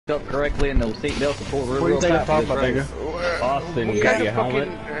up correctly and those seat belts will pull real, What do you think I'm tight. talking about, nigga? Austin, you got your helmet?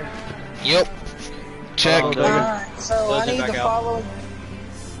 Yep. Check. So I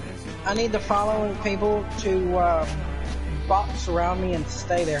need the following people to box around me and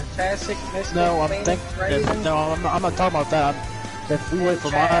stay there. Tastic, Mystic, No, Phoenix, Raven. I'm not talking about that. If we wait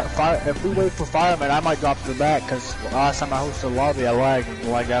for fireman, I might drop to the back because last time I hosted a lobby, I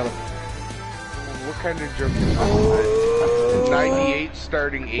lagged out. What kind of joke is that? 98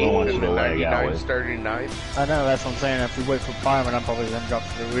 starting 8 and then 99 starting 9? I know, that's what I'm saying. If we wait for fireman, I'm probably gonna drop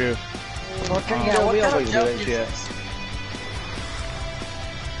to the rear. What kind of joke is this?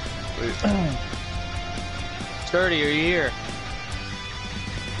 Sturdy, are you here?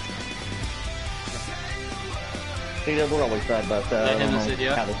 See, we're always side by side. I don't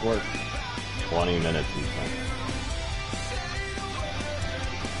know how this works. 20 minutes and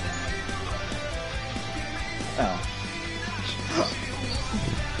Oh.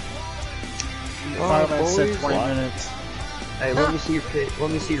 Fireman said 20 minutes. Hey, let me see your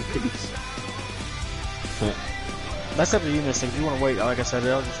piece. That's up to you, Mystic. If you want to wait, like I said,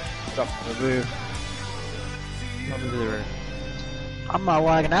 I'll just drop to the rear. I'm not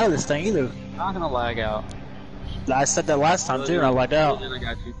lagging out of this thing either. Not gonna lag out. I said that last time too, and I lagged out. I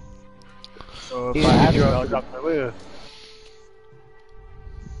got you. So if I have to, I'll drop to the rear.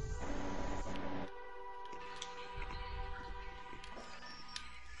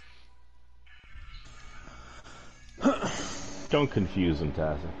 Don't confuse them,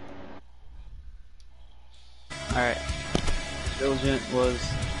 Tazza. Alright. Diligent was...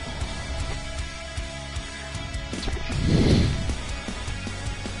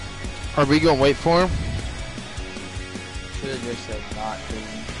 Are we gonna wait for him? Should've just said not to.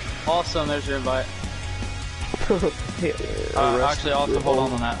 Awesome, there's your invite. Actually, Austin, hold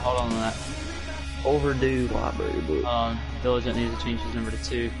on that. Hold on that. Overdue library book. Diligent needs to change his number to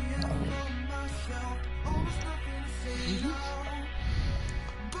 2.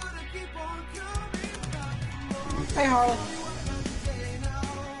 Hey, Harley.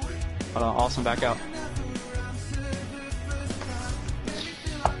 Hold on, Austin, back out.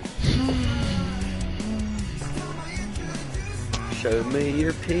 Show me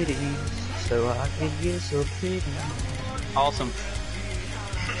your pity, so I can get some pity. Awesome.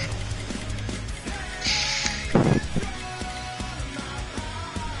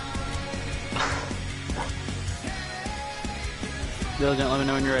 Diligent, let me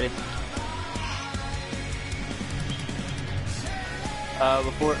know when you're ready.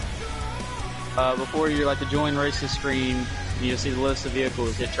 Before you like the join races screen, you'll see the list of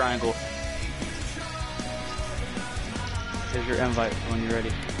vehicles. Hit triangle. Here's your invite when you're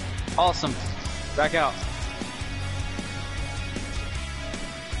ready. Awesome. Back out.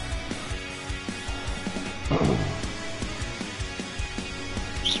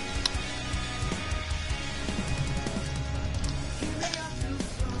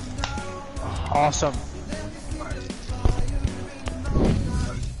 Awesome.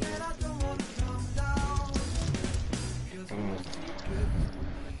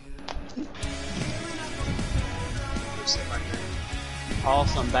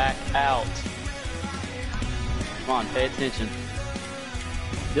 Awesome, back out. Come on, pay attention.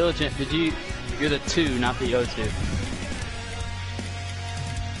 Diligent, you're the 2, not the O2.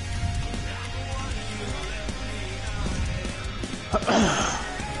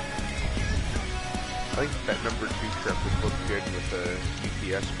 I think that number 2 truck would look good with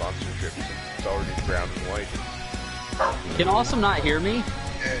a UPS sponsorship since it's already brown and white. Can Awesome not hear me?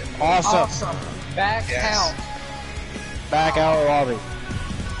 Awesome. Back out. Back out of the lobby.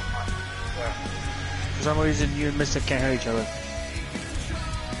 For some reason, you and Mystic can't hear each other.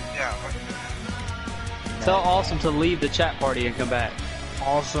 Tell Awesome to leave the chat party and come back.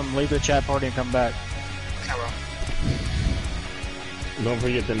 Awesome, leave the chat party and come back. Don't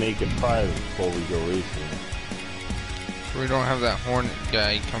forget to make it private before we go racing. We don't have that Hornet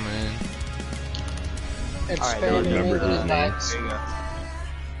guy coming in. Alright, remember his name.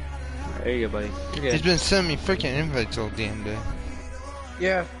 There you go, buddy. You're good. He's been sending me freaking invites all damn day.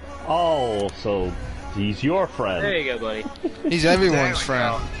 Yeah. Oh, so he's your friend. There you go, buddy. He's everyone's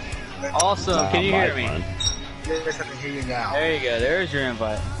friend. Awesome, can you hear me? Friend. Yes, I can hear you now. There you go, there's your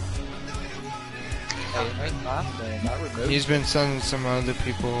invite. He's been sending some other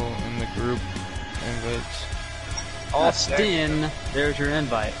people in the group invites. Austin, there's your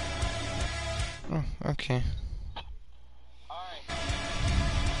invite. Oh, okay.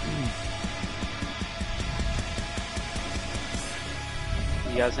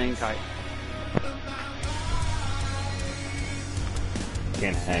 You guys hang tight.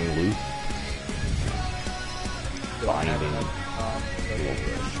 Can't hang loose. Binding.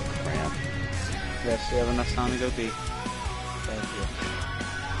 Cramp. Yes, you have enough time to go pee. Thank you.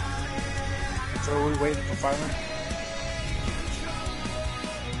 So are we waiting for firemen?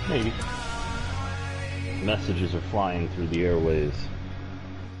 Maybe. Messages are flying through the airways.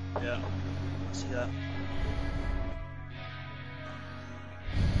 Yeah. See that.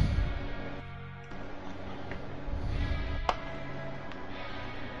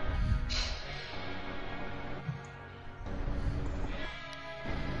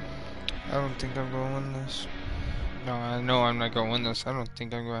 I don't think I'm going to win this. No, I know I'm not going to win this. I don't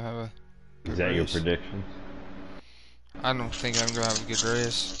think I'm going to have a good Is that your race. prediction? I don't think I'm going to have a good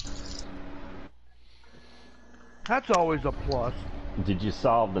race. That's always a plus. Did you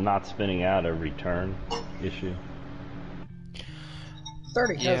solve the not spinning out every turn issue?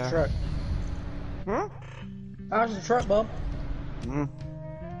 30, Yeah. no truck. Huh? How's the truck, bub?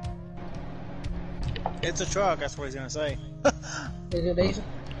 It's a truck, that's what he's gonna say. Is it decent?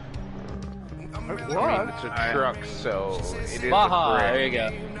 I mean, it's a truck, so it is Baja, a brick. there you go.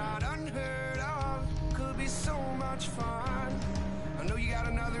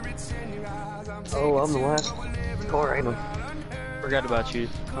 Oh, I'm the last car, ain't I? Forgot about you.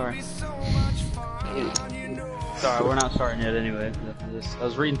 Alright. Sorry, we're not starting yet anyway. I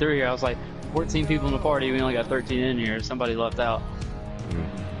was reading through here, I was like, 14 people in the party, we only got 13 in here. Somebody left out.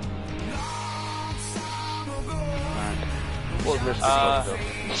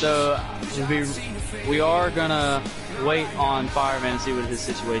 So we are gonna wait on fireman and see what his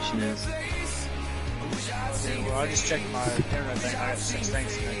situation is. Okay, well, I just checked my internet thing. I got 6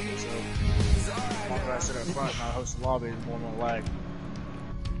 things connected, so as long as I sit up front and I host the lobby, there's more and more lag.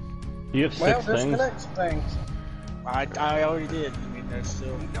 You have Well, 6 just things? connect some things. I already did. I mean, there's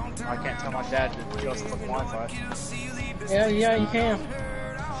still. I can't tell my dad to kill some fucking Wi-Fi. Yeah, you can.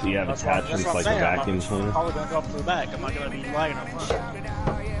 So you have attachments like a vacuum I'm cleaner? probably gonna drop to the back. I'm not gonna be lagging up front.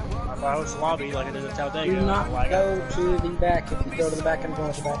 If I host the lobby like I did at Talladega, Do not I'm lagging. go to the back. If you go to the back, I'm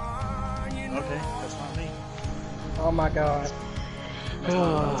going to the back. Okay, that's not me. Oh my god.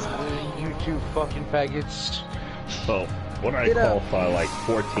 You two fucking faggots. So, what I Get up. qualify like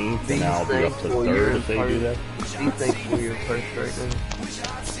 14th, and now I'll be up to 3rd if they do that? Be thankful you're first right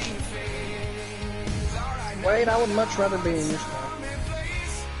now. Wait, I would much rather be in your spot.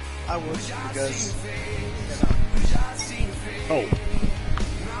 I would, because Oh.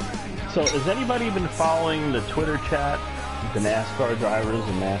 So, has anybody been following the Twitter chat, the NASCAR drivers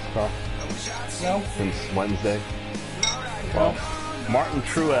in NASCAR, No? since Wednesday? Well, Martin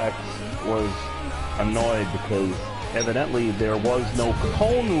Truex was annoyed because evidently there was no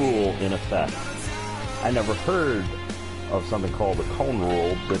cone rule in effect. I never heard of something called the cone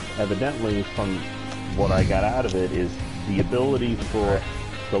rule, but evidently from what I got out of it is the ability for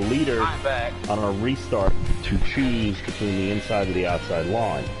the leader on a restart to choose between the inside or the outside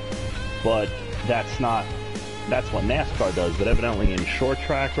line. But that's what NASCAR does, but evidently in short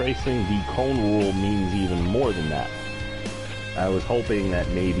track racing, the cone rule means even more than that. I was hoping that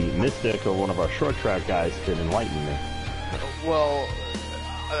maybe Mystic or one of our short track guys could enlighten me. Well,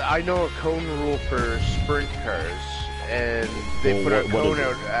 I know a cone rule for sprint cars, and they put a cone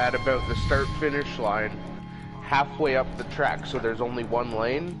out at about the start-finish line, halfway up the track, so there's only one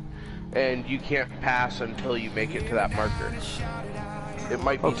lane, and you can't pass until you make it to that marker. It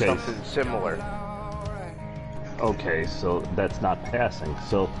might be something similar. Okay, so that's not passing.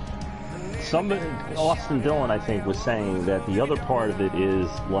 So Austin Dillon, I think, was saying that the other part of it is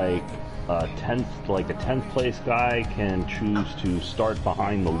like a 10th place guy can choose to start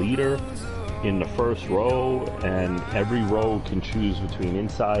behind the leader in the first row, and every row can choose between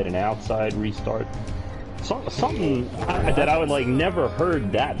inside and outside restart. Something that I would like never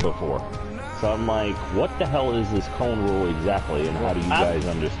heard that before. So I'm like, what the hell is this cone rule exactly, and how do you guys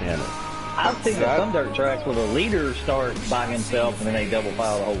understand it? I've seen some dirt tracks where the leader starts by himself and then they double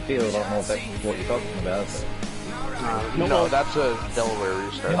file the whole field. I don't know if that's what you're talking about. But. No, that's a Delaware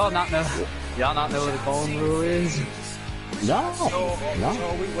restart. Y'all not know what the cone rule is? No. So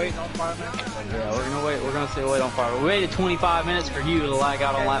are we waiting on firemen? Yeah, we're gonna say wait on fire. We waited 25 minutes for you to lag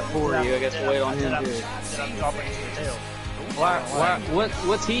out on lap 40. I guess we'll wait on him too. Then I'm dropping to the tail.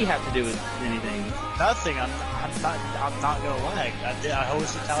 What's he have to do with anything? Nothing. I'm not gonna lag. I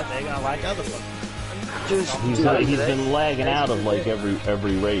hosted Talladega and I lagged other fucking. He's been lagging out of like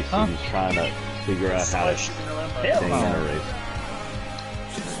every race. Huh? He's trying to figure out how to stay in a race.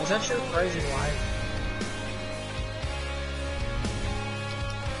 Is that your crazy life?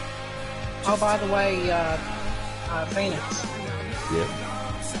 Oh, by the way, Phoenix. Yeah.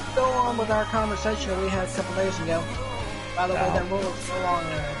 Go on with our conversation we had a couple days ago. By the way, that rule is no longer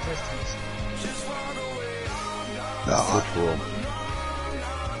in existence. Which rule?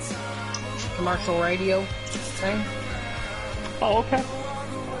 commercial radio thing. Oh, okay.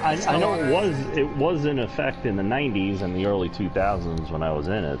 I know it was in effect in the 90s and the early 2000s when I was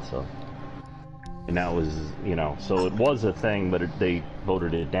in it, so. And that was, you know, so it was a thing, but they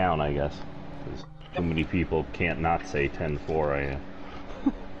voted it down, I guess. Because too many people can't not say 10-4,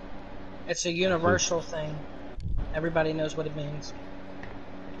 It's a universal thing. Everybody knows what it means.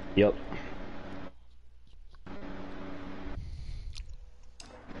 Yep.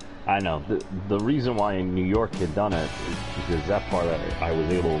 I know. The reason why New York had done it is because that part I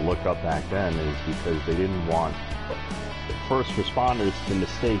was able to look up back then is because they didn't want the first responders to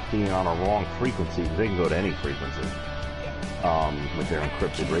mistake being on a wrong frequency, because they can go to any frequency with their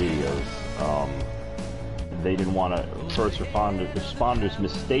encrypted radios. They didn't want first responders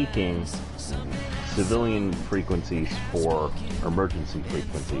mistaking civilian frequencies for emergency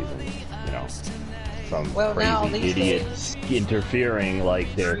frequencies, and you know, some crazy idiot interfering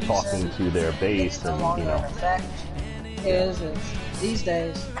like they're talking to their base, and you know. Fact is these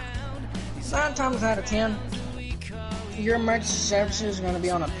days, 9 times out of 10, your emergency services are going to be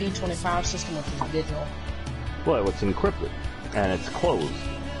on a P25 system, which is digital. Well, it's encrypted and it's closed,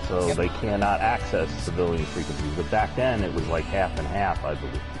 so they cannot access civilian frequencies. But back then, it was like half and half, I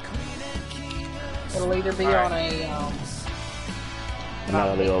believe. It'll either be on a.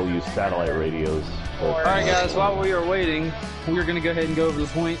 Now they all use satellite radios. Alright guys, while we are waiting, we're going to go ahead and go over the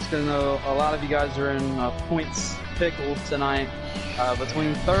points, because I know a lot of you guys are in points pickle tonight.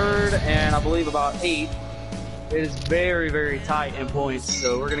 Between 3rd and I believe about 8th, it is very, very tight in points,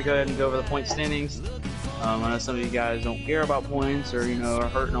 so we're going to go ahead and go over the point standings. I know some of you guys don't care about points, or, you know, are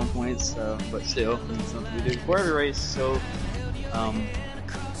hurting on points, but still, it's something we do for every race, so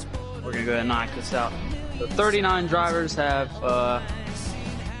we're going to go ahead and knock this out. So 39 drivers have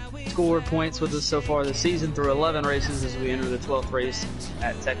scored points with us so far this season through 11 races as we enter the 12th race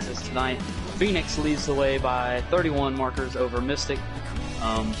at Texas tonight. Phoenix leads the way by 31 markers over Mystic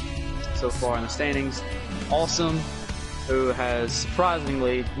so far in the standings. Awesome, who has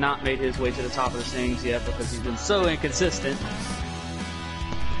surprisingly not made his way to the top of the standings yet because he's been so inconsistent.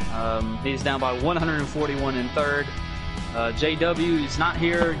 He's down by 141 in 3rd. JW is not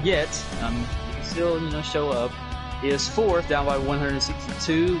here yet. He can still, you know, show up. He is 4th, down by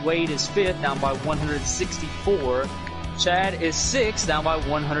 162. Wade is 5th, down by 164. Chad is 6th, down by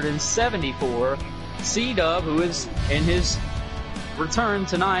 174. C-Dub, who is in his return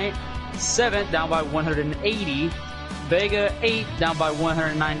tonight, 7th, down by 180. Vega, 8th, down by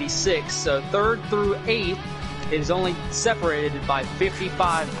 196. So 3rd through 8th is only separated by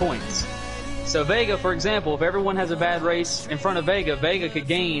 55 points. So Vega, for example, if everyone has a bad race in front of Vega, Vega could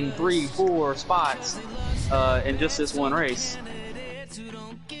gain 3-4 spots in just this one race.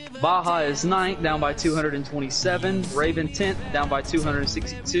 Baja is 9th, down by 227. Raven 10th, down by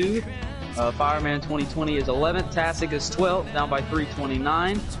 262. Fireman 2020 is 11th. Tastic is 12th, down by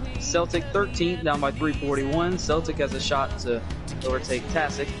 329. Celtic 13th, down by 341. Celtic has a shot to overtake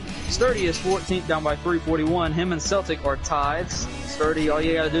Tastic. Sturdy is 14th, down by 341. Him and Celtic are tied. Sturdy, all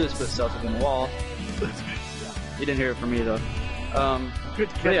you gotta do is put Celtic in the wall. You didn't hear it from me though. Good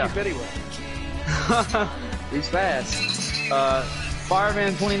to catch him anyway. He's fast.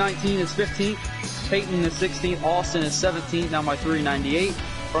 Fireman 2019 is 15th. Peyton is 16th. Austin is 17th, down by 398.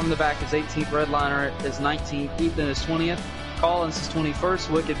 From the back is 18th. Redliner is 19th. Ethan is 20th. Collins is 21st.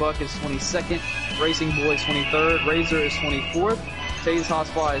 Wicked Buck is 22nd. Racing Boy is 23rd. Razor is 24th. Taze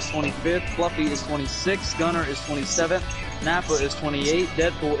Hotsfly is 25th. Fluffy is 26th. Gunner is 27th. Napa is 28th.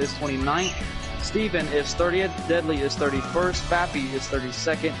 Deadpool is 29th. Steven is 30th. Deadly is 31st. Fappy is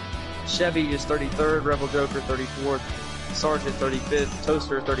 32nd. Chevy is 33rd. Rebel Joker 34th. Sergeant 35th.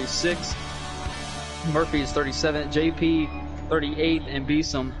 Toaster 36th. Murphy is 37th. JP 38th. And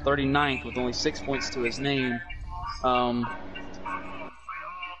Beesom 39th with only 6 points to his name.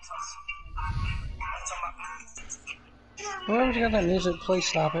 Whoever's got that music, please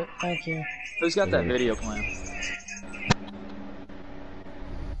stop it. Thank you. Who's got that video playing?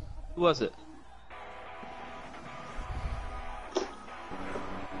 Who was it?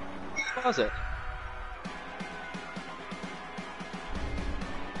 Who was it?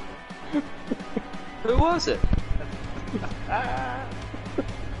 Who was it?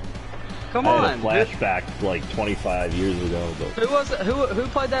 Come on. I had a flashback like 25 years ago. But who was it? Who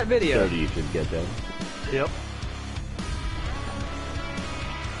played that video? 30, you should get that. Yep.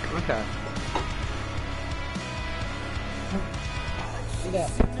 Okay.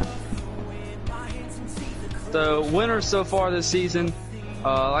 So winners so far this season,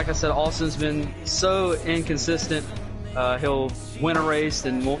 like I said, Austin's been so inconsistent. He'll win a race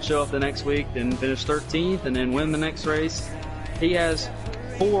and won't show up the next week, then finish 13th, and then win the next race. He has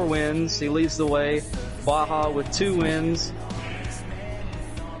 4 wins. He leads the way. Baja with 2 wins.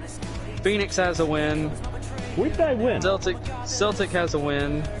 Phoenix has a win. Where did I win? Celtic has a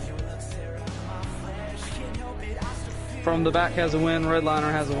win. From the Back has a win.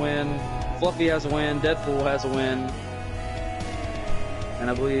 Redliner has a win. Fluffy has a win. Deadpool has a win. And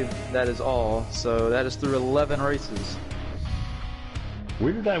I believe that is all. So that is through 11 races.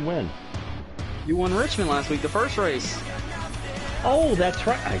 Where did I win? You won Richmond last week, the first race. Oh, that's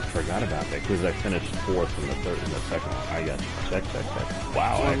right. I forgot about that because I finished 4th in the second one. I got check.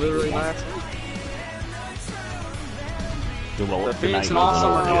 Wow. I literally last week. The Phoenix and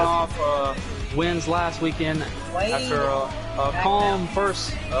Austin were off wins last weekend after a calm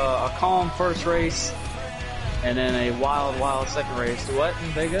first race and then a wild second race. What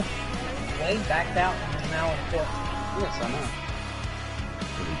in Vega? Wade backed out and is now in 4th. Yes, I know.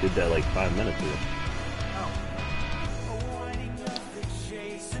 He did that like 5 minutes ago.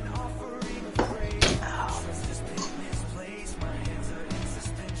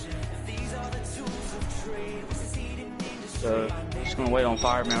 So I'm just gonna wait on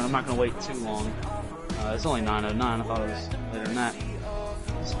Fireman. I'm not gonna wait too long. It's only 9:09. I thought it was later than that.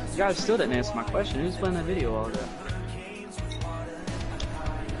 You guys still didn't answer my question. Who's playing that video all day?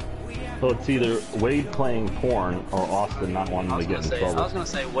 So it's either Wade playing porn or Austin not wanting to get in trouble. I was gonna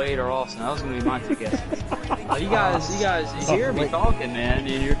say Wade or Austin. That was gonna be my 2 guesses. You guys hear me talking, man.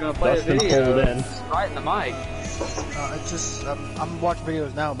 You're gonna play a video right in the mic. It's just I'm watching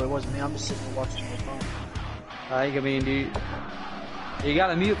videos now, but it wasn't me. I'm just sitting and watching my phone. I mean, you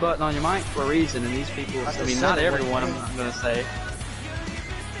got a mute button on your mic for a reason, and these people, I mean, not everyone, I'm going to say.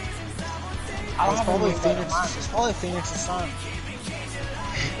 It's probably Phoenix's son.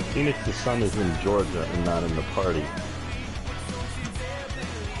 Phoenix's son is in Georgia and not in the party.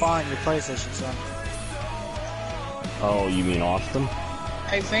 Fine, your PlayStation son. Oh, you mean Austin?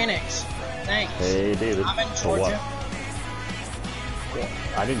 Hey, Phoenix. Thanks. Hey, David. I'm in Georgia.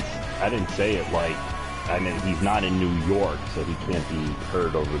 I didn't say it like. I mean, he's not in New York, so he can't be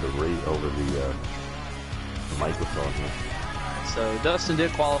heard over the microphone here. So Dustin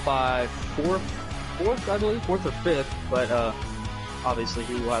did qualify fourth, I believe, 4th or 5th, but obviously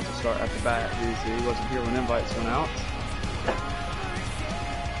he will have to start at the bat. He wasn't here when invites went out.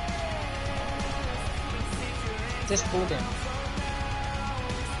 Just pulled in.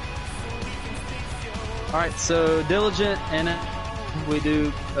 All right, so Diligent and we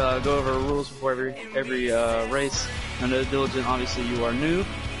do go over rules before every race. I know Diligent, obviously you are new.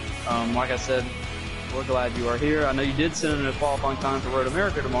 Like I said, we're glad you are here. I know you did send in a qualifying time for Road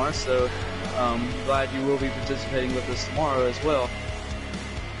America tomorrow, so glad you will be participating with us tomorrow as well.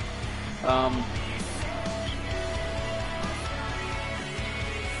 I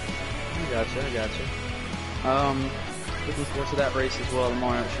gotcha. Looking forward to that race as well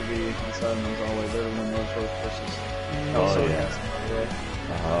tomorrow. It should be exciting as always. Everyone knows road courses. Oh yeah,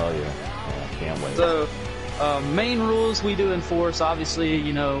 can't wait. So, main rules we do enforce, obviously,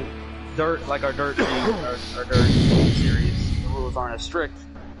 you know, dirt, like our dirt team, our dirt series, the rules aren't as strict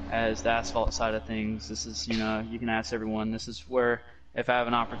as the asphalt side of things. This is, you know, you can ask everyone. This is where, if I have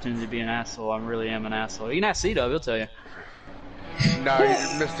an opportunity to be an asshole, I really am an asshole. You can ask C-Dub, he'll tell you. No,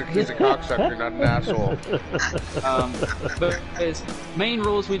 he's a cocksucker, not an asshole. But main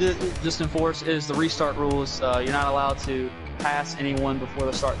rules we just enforce is the restart rules. You're not allowed to pass anyone before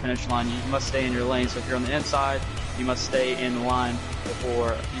the start-finish line. You must stay in your lane. So if you're on the inside, you must stay in line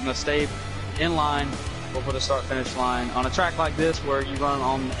before the start-finish line. On a track like this where you run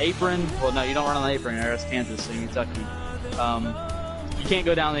on the apron, well, no, you don't run on the apron there. That's Kansas City, Kentucky. You can't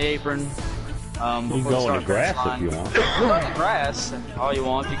go down the apron. You can go on the grass if you want. You can go on the grass all you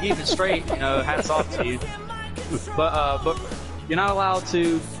want. If you keep it straight, you know, hats off to you. But you're not allowed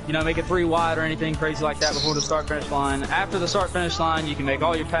to, you know, make it 3 wide or anything crazy like that before the start-finish line. After the start-finish line, you can make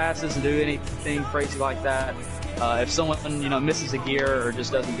all your passes and do anything crazy like that. If someone, you know, misses a gear or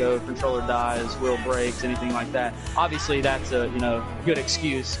just doesn't go, controller dies, wheel breaks, anything like that, obviously that's a, you know, good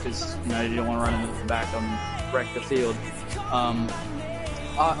excuse because, you know, you don't want to run into the back and wreck the field. And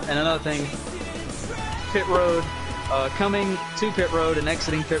another thing, pit road, coming to pit road and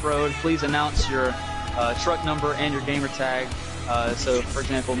exiting pit road, please announce your truck number and your gamer tag. So, for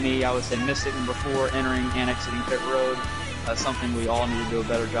example, me, I would say Mystic number 4 entering and exiting pit road. Something we all need to do a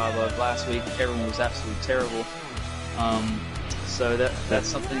better job of. Last week, everyone was absolutely terrible. So that's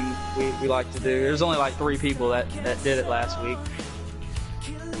something we like to do. There's only like 3 people that did it last week.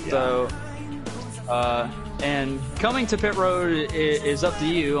 Yeah. So, and coming to pit road is up to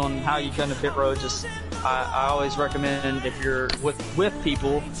you on how you come to pit road. Just I always recommend if you're with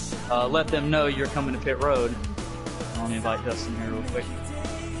people, let them know you're coming to pit road. Let me invite Dustin here real quick.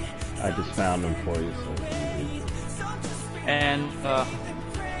 I just found them for you. So. And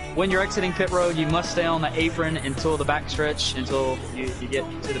when you're exiting pit road, you must stay on the apron until the backstretch, until you get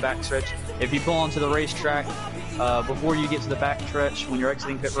to the backstretch. If you pull onto the racetrack before you get to the backstretch, when you're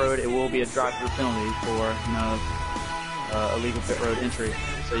exiting pit road, it will be a drive-through penalty for illegal pit road entry.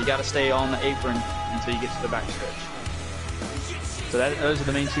 So you got to stay on the apron until you get to the backstretch. So those are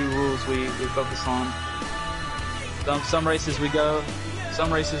the main two rules we focus on. Some races we go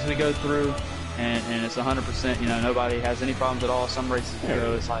through. And it's 100%, nobody has any problems at all. Some races we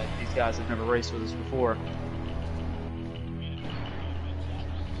go, it's like these guys have never raced with us before.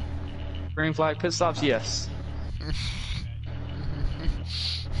 Green flag pit stops, yes.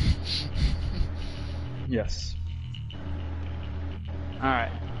 Yes.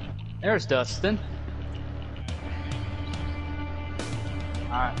 Alright. There's Dustin.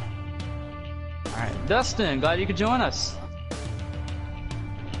 Alright. Alright, Dustin, glad you could join us.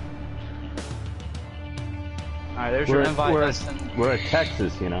 Alright, there's your invite, Dustin. We're at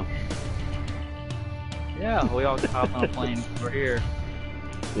Texas, Yeah, we all hop on a plane. We're here.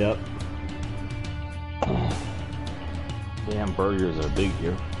 Yep. Damn, burgers are big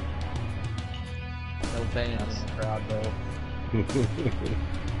here. No fans. Crowd though.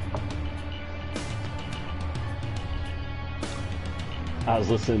 I was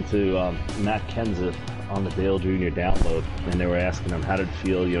listening to Matt Kenseth on the Dale Jr. download, and they were asking him how did it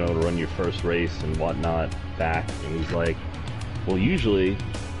feel, to run your first race and whatnot back, and he's like, well, usually,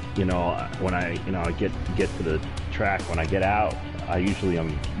 when I get to the track, when I get out, I usually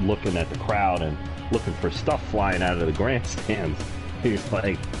am looking at the crowd and looking for stuff flying out of the grandstands. He's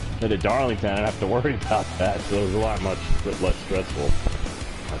like, at Darlington, I didn't have to worry about that, so it was a lot much less stressful.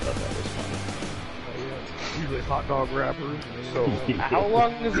 I thought that was funny. Usually hot dog wrappers. So, how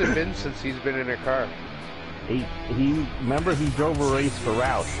long has it been since he's been in a car? Remember he drove a race for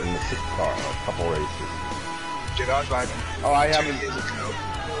Roush in the 6 car, a couple races. Oh, I haven't.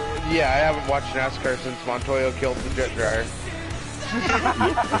 Yeah, I haven't watched NASCAR since Montoya killed the jet dryer.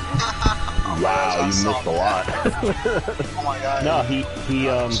 Wow, you missed a lot. Oh my god. No,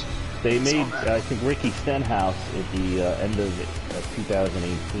 they made, I think, Ricky Stenhouse at the end of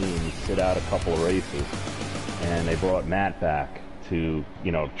 2018 sit out a couple of races, and they brought Matt back to,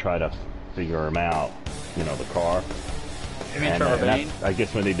 try to figure him out, the car. And I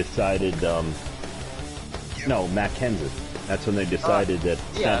guess when they decided, no, Matt Kenseth. That's when they decided that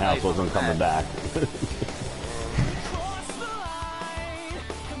Stenhouse wasn't coming back.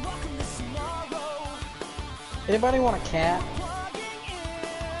 Anybody want a cat?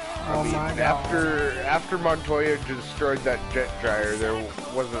 Oh my god. After Montoya destroyed that jet dryer, there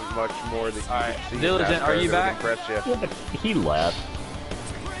wasn't much more that you could see. Diligent, are you back? Yeah, but he left.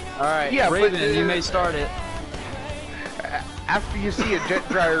 Alright, yeah, Raven, you may start it. After you see a jet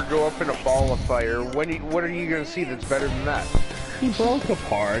dryer go up in a ball of fire, what are you going to see that's better than that? He broke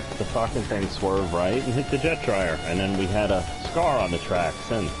apart, the fucking thing swerved right and hit the jet dryer, and then we had a scar on the track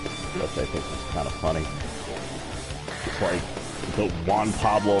since, which I think was kind of funny. It's like the Juan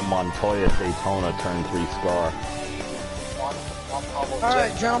Pablo Montoya Daytona Turn 3 scar.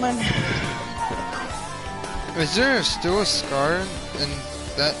 Alright, gentlemen. Is there still a scar in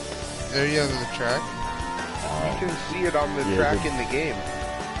that area of the track? You can see it on the track in the game.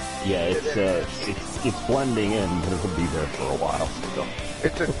 Yeah, it's blending in, but it'll be there for a while still.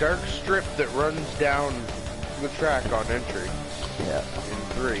 It's a dark strip that runs down the track on entry. Yeah. In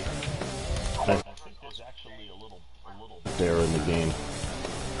 3. I think there's actually a little there in the game.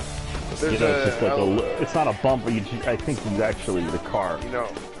 There's it's not a bump, but I think it's actually the car.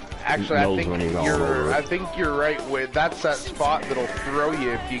 Actually, I think you're right. That's that spot that'll throw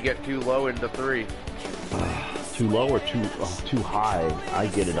you if you get too low into 3. Too low or too high? I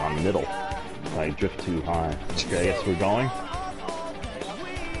get it on middle. I drift too high. Okay, I guess we're going.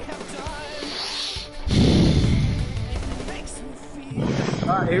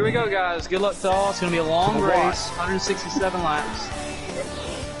 Alright, here we go, guys. Good luck to all. It's going to be a long race, 167 laps.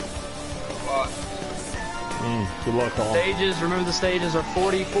 Good luck to all. Stages, remember the stages are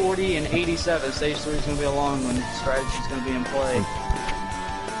 40, 40, and 87. Stage 3 is going to be a long one. Strategy's going to be in play.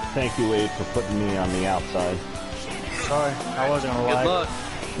 Thank you, Wade, for putting me on the outside. Sorry, I wasn't gonna lag.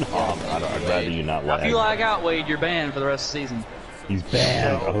 Good luck. I'd rather you not lag. If you lag out, Wade, you're banned for the rest of the season. He's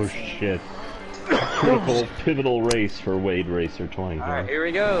banned. Oh shit. Critical, pivotal race for Wade Racer 20. Alright, here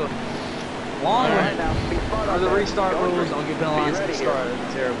we go. Long right now. For the restart rules, don't get penalized at the start.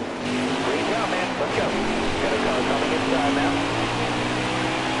 It's terrible. Green go, man. Let's go. Got a car coming inside now.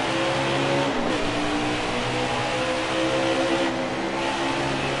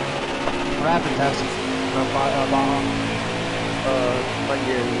 Rapid test. Right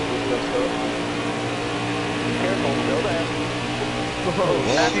here. Careful, still there. What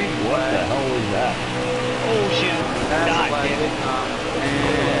the hell was that? Oh shit! That's God a flag. damn it!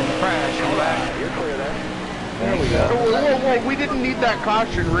 And crash. Come back. You're clear there. There we go. Whoa, we didn't need that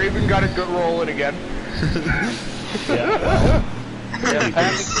caution. Raven got a good roll in again.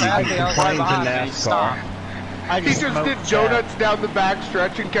 Yeah, Sadly, I was right behind him. He stopped. He just did donuts down the back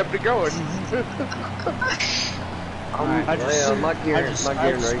stretch and kept it going. My gearing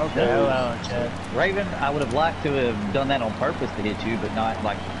rate Raven, I would have liked to have done that on purpose to hit you, but not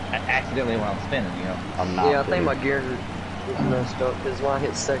like accidentally when I'm spinning, you know. I'm not. Yeah, I think my gearing is messed up because when I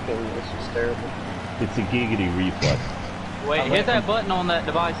hit second, it's just terrible. It's a giggity reflex. Wait, hit that button on that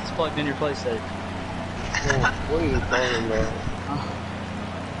device that's plugged in your PlayStation. What are you talking about?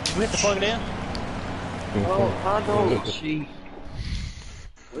 We have to plug it in? Oh, I don't cheat.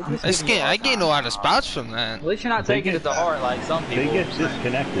 I gain a lot of spots from that. At least you're not taking it to heart like some people. They get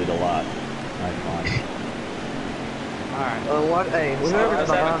disconnected a lot. I find. Alright. What? Hey, whoever's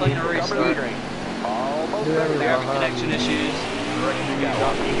behind me. Cover the drink. Almost there. Whoever's They have behind connection me. issues. You got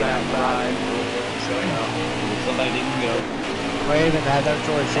outside. So, you know, somebody didn't go. Raven had no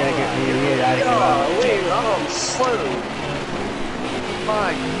choice. He had to get me out of here. I'm slow.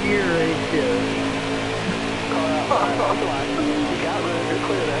 My gear ain't good. You got room. You're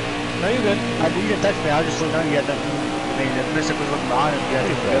clear there. No, you're good. You didn't touch me. I just looked down. You had nothing. I mean, if Bishop was looking behind him, you had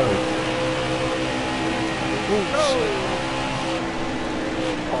to go.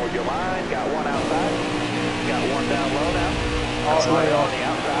 Hold your line. Got one outside. Got one down low now. All the way on the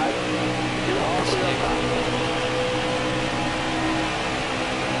outside. You're all clear up top.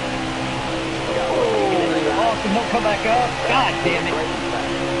 Austin, don't come back up. God damn it.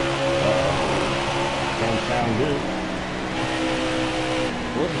 Don't sound good.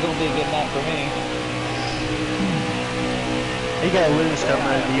 This is gonna be a good night for me. He got a loose coming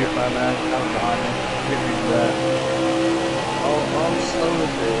out of the year, man. I was behind him. Didn't read that. Oh, I'm slow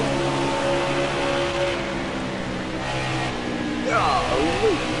as hell.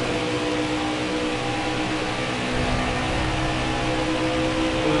 Golly.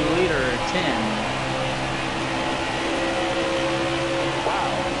 Blue leader 10. Wow,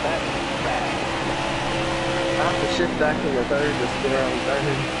 that's fast. I have to shift back in the third to stay on third.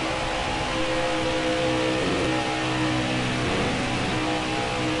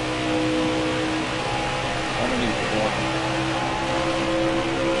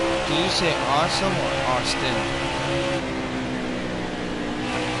 Did you say awesome or Austin?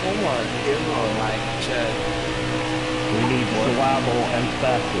 Oh my god. Like Chad. We need reliable and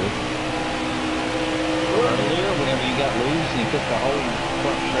fastest. Earlier, whenever you got loose and you took the whole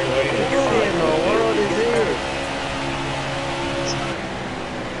front straightaway. What in the world is this?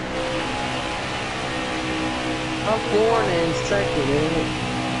 I'm born in second, ain't it?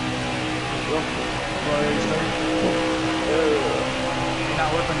 You're not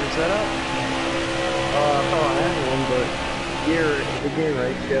whipping your setup? I thought I had one, but the gear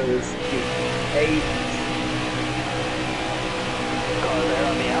ratio is 8. Car there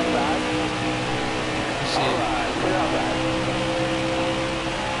on the outside. Alright, clear outside.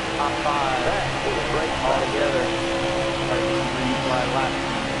 Top 5. That was a great All start. together.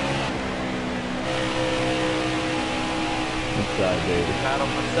 Inside, baby. Battle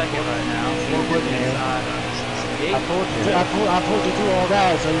for second right now. We're with me. Inside. I pulled you through all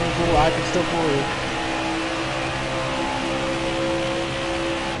that, so you pull. I can still pull you.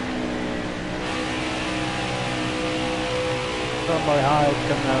 Somebody high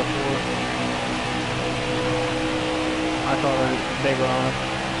coming out of 4. I thought they were on it.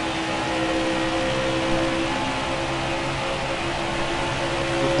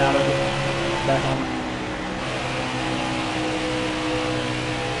 Just out of it. Back on it.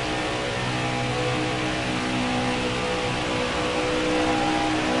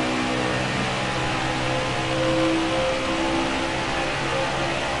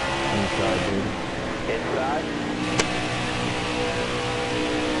 Inside, baby. Inside.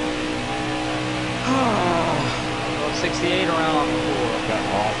 68 around 4. Got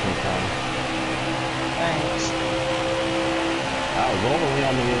awesome time. Thanks. I was all the way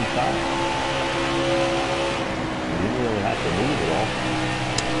on the inside. You didn't really have to move at all.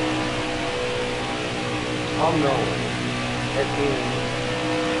 I'm going. At the end.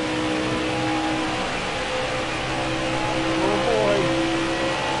 Oh boy.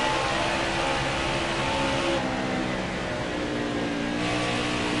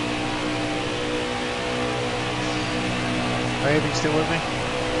 Raven still with me?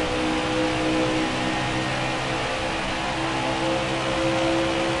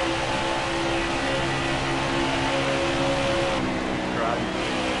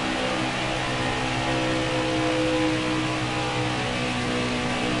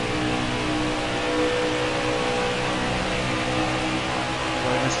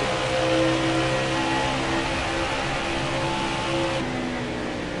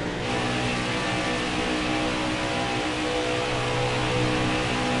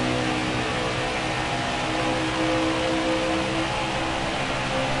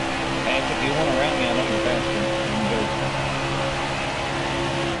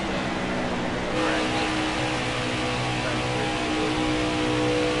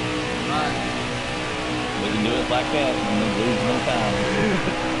 like that and then lose no time.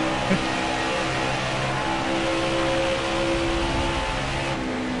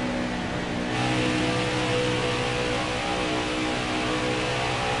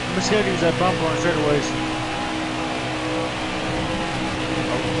 I'm just gonna use that bumper on straightaways.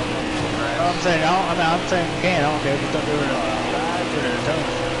 I'm saying, I'm saying you can. I don't care. Just don't do it in a tone.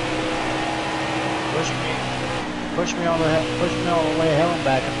 Push me all the way hell and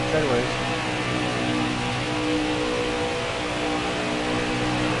back in the straightaways.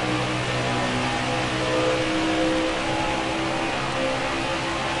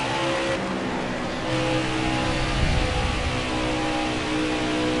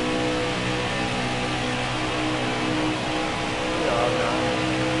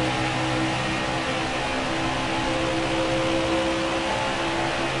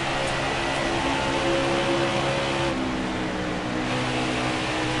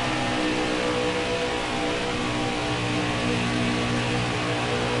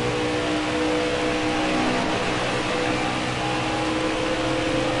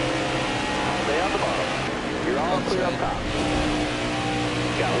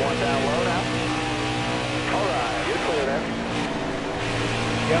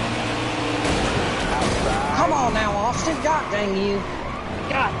 Come on now, Austin. God dang you.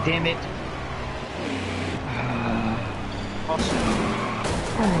 God damn it.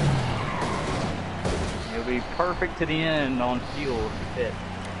 It'll be perfect to the end on fuel if you fit.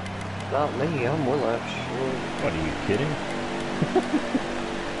 Not me, I'm one lap short. What, are you kidding?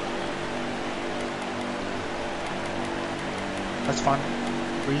 That's fine.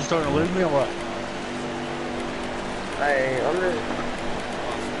 Were you starting to lose me or what? Hey,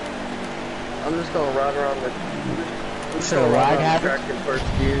 I'm just gonna ride around the. So ride happen? Track in first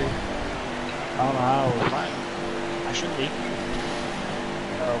gear. I don't know how it was mine. I should be.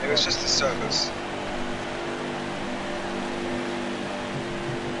 It was just a service.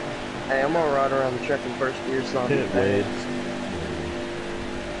 Hey, I'm gonna ride around the track in first gear, so I'm bad.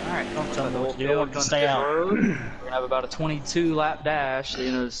 Alright, don't tell me what to do. I can stay out. We're gonna have about a 22 lap dash at the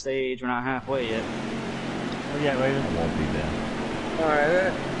end of the stage. We're not halfway yet. Where you at, Raven? I won't be there.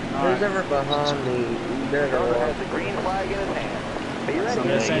 Alright, who's ever behind me? You better has the green flag in his hand. Are you ready?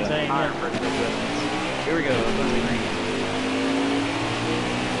 Yeah, same thing, yeah. Here we go.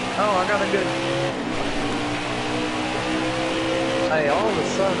 Oh, I got a good. Hey, all of a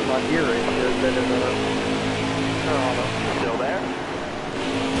sudden my gear ratio is better than Still there?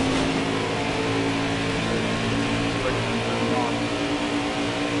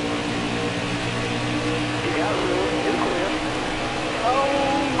 You got room. You're clear. Oh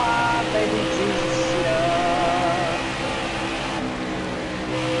my baby Jesus, yeah.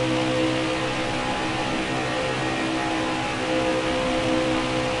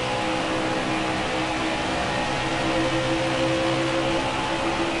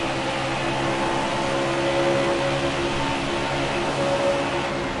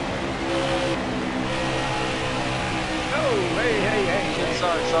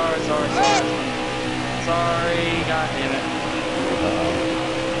 Sorry, god damn it.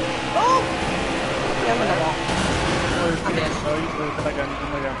 Oh! Yeah, I'm in the wall.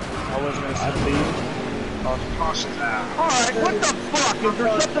 I wasn't gonna say. Alright, what the fuck? Is there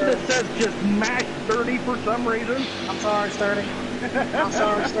something that says just mash 30 for some reason? I'm sorry, Sturdy. I'm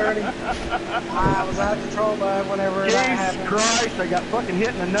sorry, Sturdy. I was out of control by whenever that happened. Jesus Christ, I got fucking hit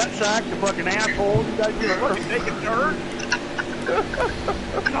in the nutsack, you fucking assholes. You guys gonna let him take a turn?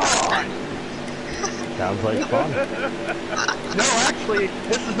 God. Sounds like fun. No, actually,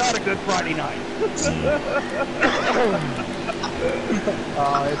 this is not a good Friday night.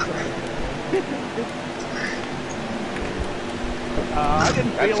 I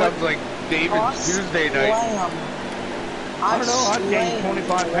didn't That feel sounds like David's Tuesday night. I don't know, I've gained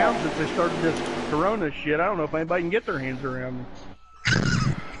 25 pounds since I started this Corona shit. I don't know if anybody can get their hands around me.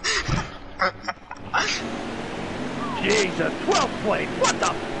 Jesus, 12th place, what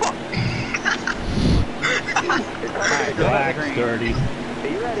the fuck? Relax, Dirty.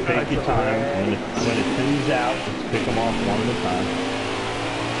 Take your time. When it thins out, just pick them off one at a time.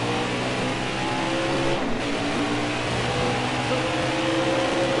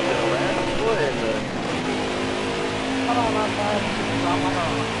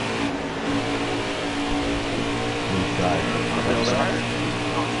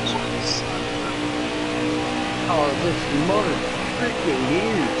 Oh, this mother freaking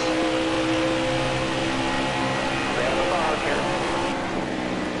years.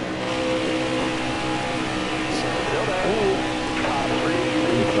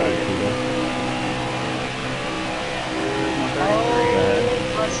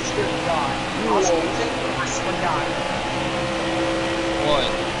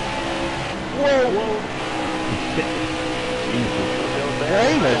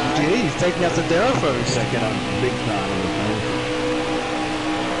 legend. He's taking out the Darrow first. Checking out big time in the thing.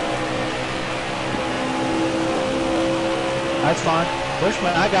 That's fine.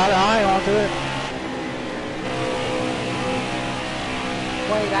 Bushman, I got it. I ain't onto it.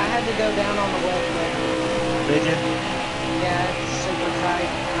 Wait, I had to go down on the wet track. Did you? Yeah, it's super tight.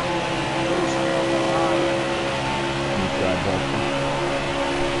 I'm losing all the time.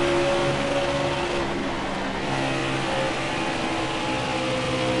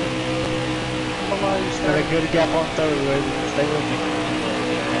 Got a good gap on third, Wade. Stay with me.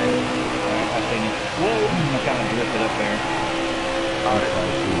 I think it. Whoa! I kind of drifted up there.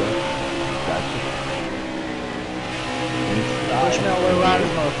 Gotcha. Bushman, we're riding,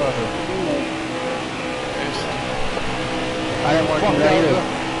 motherfucker. I didn't want to do that either.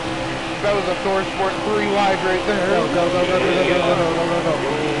 That was a Thor Sport 3 wide right there. Go, go, go, go, go, go, go, go, go, go, go.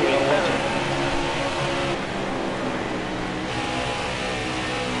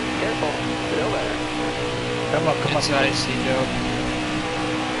 Careful. Still there. Come up, come up. It's icy, Joe.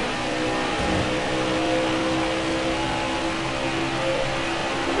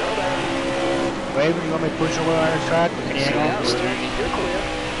 Still there. Raven, you want me to push over on this track? Can you hang on? You're clear.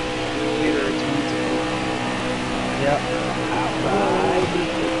 Yep. Outside.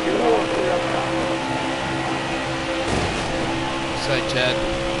 You're all clear up top. Side Chad.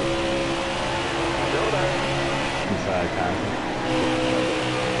 Still there. Inside contact.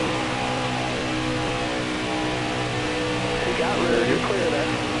 You got rid. You're clear there.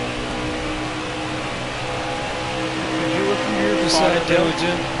 Did you listen to your Side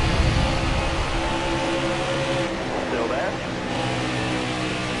Diligent. Still there.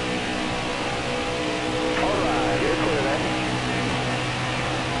 Alright, you're clear there.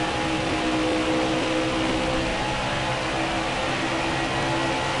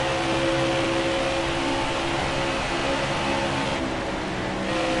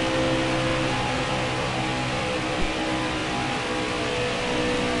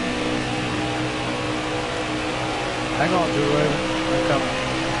 Hang on to it, Raven. I'm coming.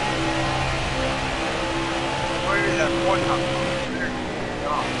 Where is that one up?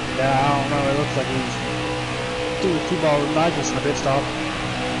 Yeah, I don't know. It looks like he's doing two balls of nitrous in a pit stop.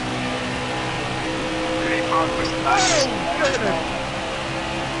 Pretty hard with the nice.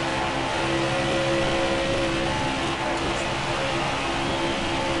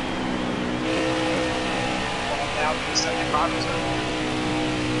 Now to the second bottom zone.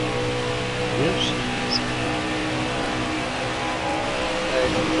 Yes.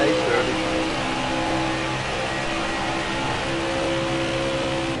 Hey, Speedy.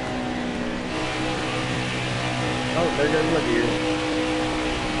 Oh, there goes my deer.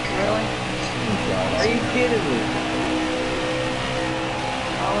 Really? Are you kidding me?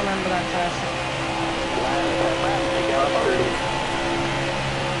 I'll remember that test.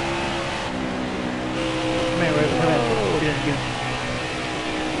 Come here, Raven. Come here. Get in, get in.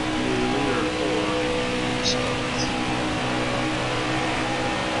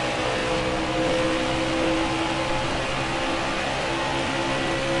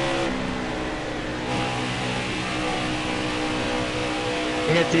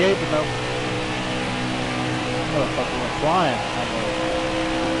 He hit the apron though. Motherfucker went flying.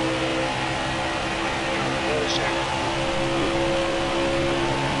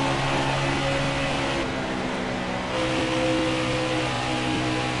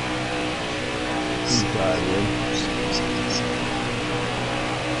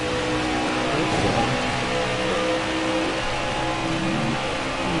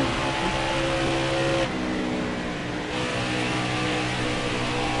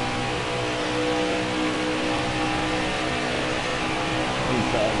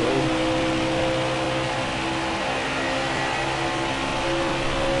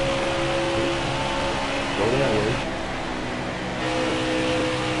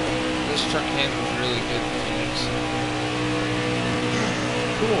 This truck handles really good in Phoenix.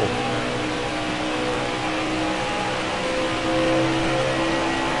 Cool.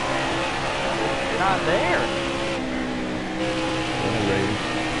 You're not there.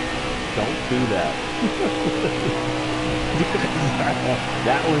 Don't do that.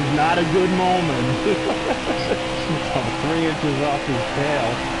 That was not a good moment. I'm 3 inches off his tail,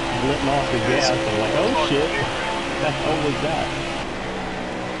 letting off the gas. I'm like, oh shit, what the hell was that?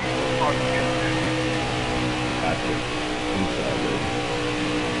 Gotcha. Inside there.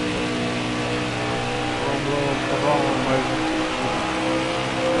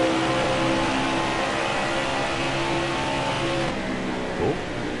 Cool.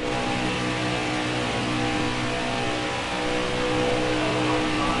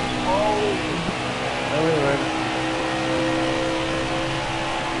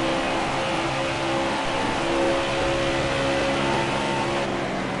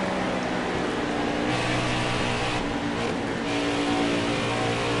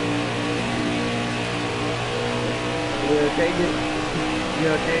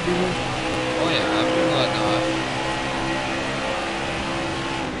 Benjamin? Oh yeah, I've been letting off.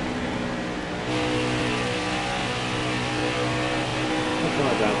 That's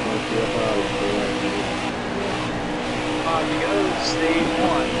not that much. I thought I was correct. 5 to go, stage 1.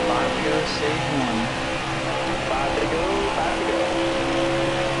 5 to go, stage 1. 5 to go, 5 to go.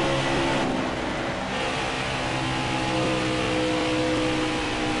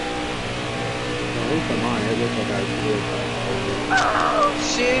 At least on mine, it looks like I was good. Oh,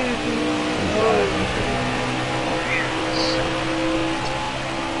 shoot!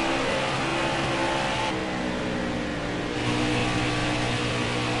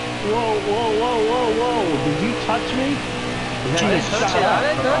 Whoa, whoa, whoa, whoa, whoa! Did you touch me? I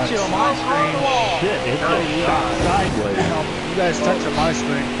didn't touch you on my screen. Shit, it just shot sideways. You guys touched on my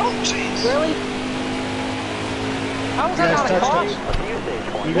screen. Oh, jeez. Really? How was You that guys not a touched caution?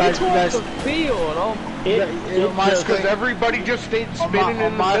 You guys, the field. on my Because screen, everybody just stayed spinning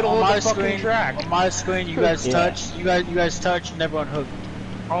in the middle of the fucking track. On my screen, you guys touched. You guys touched, and everyone hooked.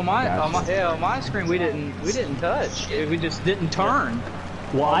 On my screen we didn't touch. We just didn't turn.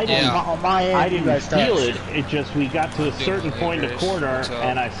 Well, I didn't. On my end, I you didn't guys feel touched. it. It just we got to a certain point of corner,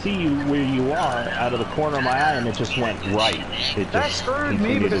 and I see you where you are out of the corner of my eye, and it just went right. It That just screwed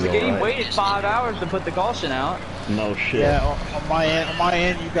me because the game waited 5 hours to put the caution out. No shit. Yeah, on my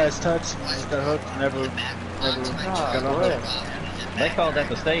end, you guys touched. Just got hooked, and never got unhooked. They called that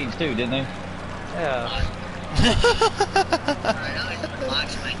the stage too, didn't they? Yeah.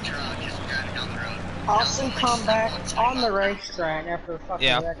 Awesome comeback on the racetrack after fucking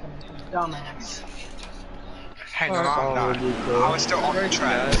wrecking dumbass. Hang on, I was still on the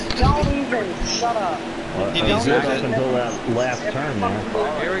track. Don't even shut up. Well, He it was deserves up it. until that last turn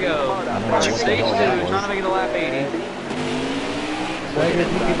there. Here we go. I don't know what the Stage 2, hell that was. trying to make it a lap 80.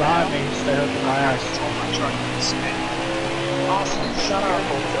 Vegas, you be behind me. Stay hooked in my ass. Awesome, shut up.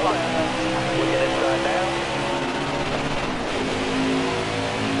 Looking inside now.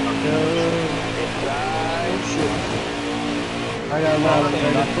 I got a lot of it.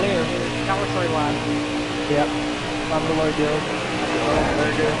 Clear. California line. Yep. I'm the low deal.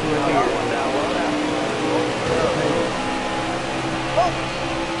 Very good. We're here.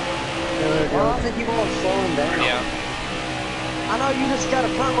 Well, I think you want to slow him down. Yeah. I know you just got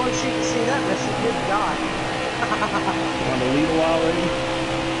a front row seat to see that, but it's a good God. Want to lead a while already?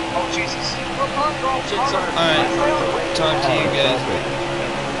 Oh, Jesus. Alright. Talk to you guys.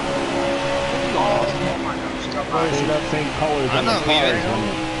 They got same colors I'm on the not cars leaving. when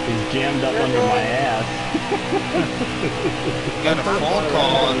it's jammed up under my ass. Got a phone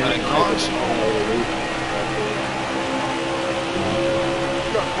call on my caution.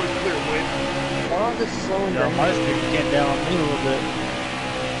 Well, I'm just slowing Yeah, down. my screen came down on me a little bit.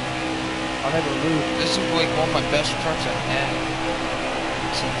 I never lose. This is like one of my best trucks I've had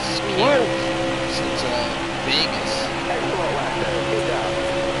since Vegas.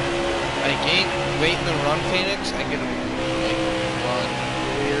 I gain weight in the run, Phoenix. I get a run.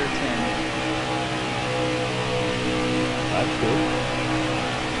 Clear 10. That's good.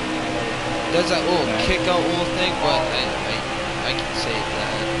 Does that little kick out little thing, but I can save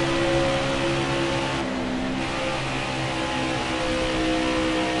that.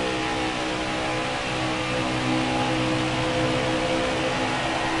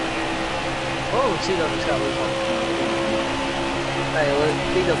 Oh, Tito just got loose on the front. Hey, let's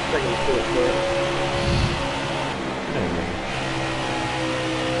beat up second foot, bro. Anyway.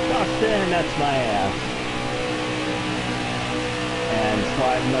 Dustin, that's my ass. And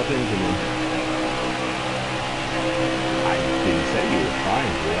sliding up into me. I didn't say you were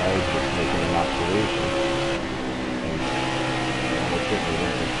trying to, I was just making an observation. And it took me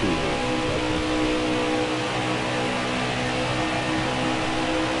one or two.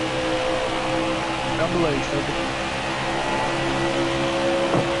 Down the way, so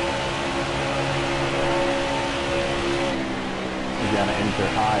You gotta enter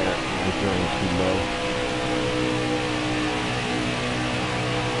higher if you're in too low.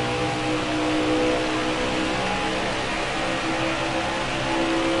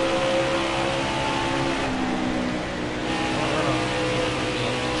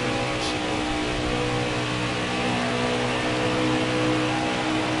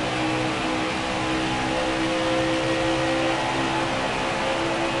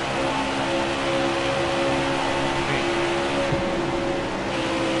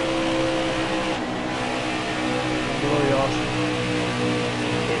 really awesome.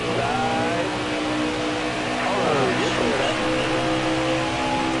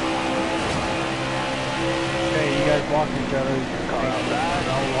 Okay, you guys blocking each other.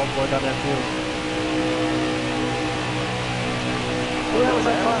 I'll go down that field. We have a was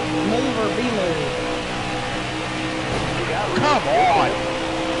that called? Move or be moved? Come on!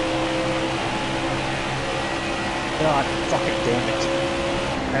 God fucking damn it.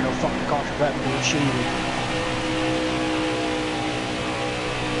 Ain't no fucking caution button being shielded.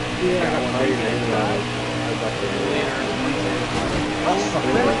 Yeah, I got paid inside. Oh,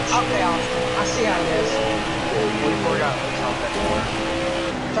 really? Okay, Austin. I see how it is. 44 got loose off that corner.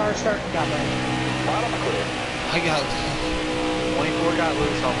 Sorry, start. Got me. Bottom clear. I got 24 got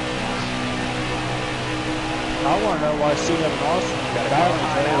loose off the corner. I want to know why CW and Austin got battles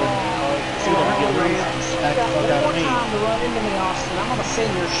there and CW get loose and back the fuck out of me. Time to run into me, Austin. I'm gonna send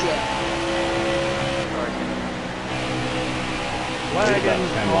your shit. Lagging,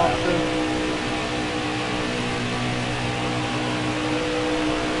 Austin.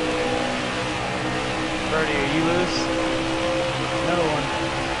 Birdie, are you loose? No one.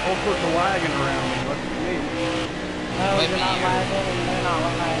 All sorts of lagging around me. Look at me. No, you're not lagging, and they're not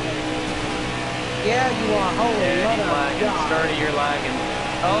lagging. Yeah, you are. Holy Yeah, mother you're lagging. God. Sturdy, you're lagging.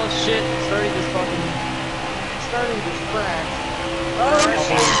 Oh shit, Sturdy just fucking... Sturdy just crashed. Oh,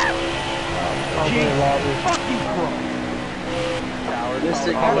 shit! Jesus fucking Christ. Cowardice.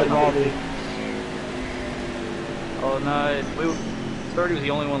 Lobby. Oh no, Sturdy was the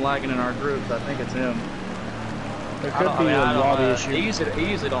only one lagging in our group, so I think it's him. There could be a lobby issue. He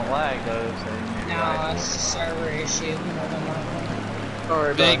usually don't lag though, so... No, it's a server issue. More than likely.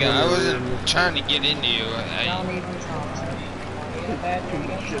 Sorry about Vega, I that. wasn't trying to get into you. Don't even talk to me. You're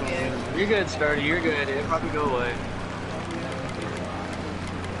bad. You're good, Sturdy, you're good. It'll probably go away.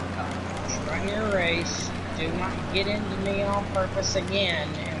 Run your race. Do not get into me on purpose again,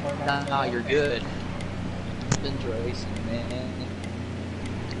 and we're gonna... Nah, you're good. Been racing, man.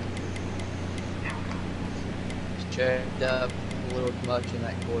 Just checked up a little much in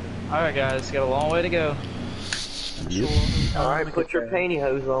that quarter. Alright guys, got a long way to go. Alright, put your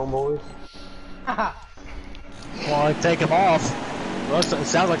pantyhose on, boys. Well, I take them off. Well, it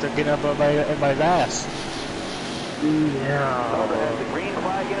sounds like they're getting up everybody's ass. Yeah. Over has the green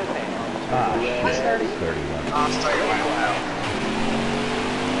flag in his hand. Ah, shit. That's 30. 31. I'll stay a while.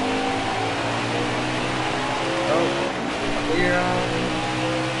 We're on.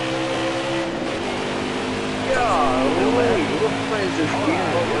 Golly, what friends is You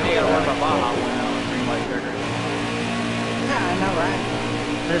gotta worry about Baja now, green light trigger. Yeah, I know, right?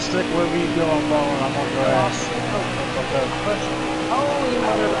 Mystic, wherever you go, I'm balling. I'm on your ass. Holy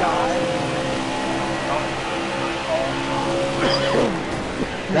mother of God.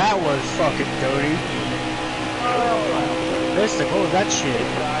 That was fucking dirty. Mystic, what was that shit?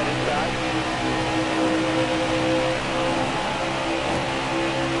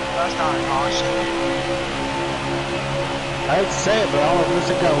 That's not a caution. I hate to say it, but I don't know if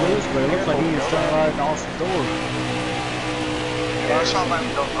Mystic got loose, but it looks like he was trying right in Austin's door. That's not letting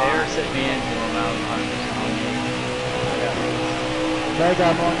me go They're far. sitting me into him out on you. They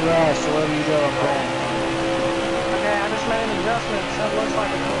got him on your ass, so wherever you go, I'm going. Okay, I just made an adjustment, so it looks like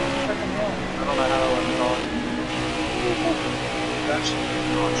a freaking hill. I don't know how to let him talk. That's a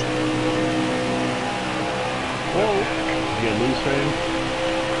caution. Whoa. You get loose, man?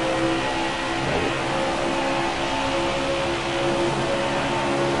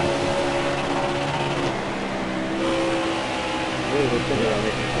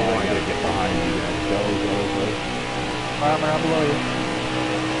 Oh, I gotta get behind you guys. Go. I'm below you.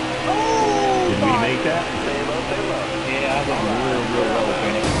 Did we make that? Yeah, I went real low,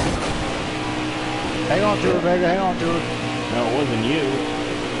 Phoenix. Hang on to it, Vega, hang on to it. No, it wasn't you.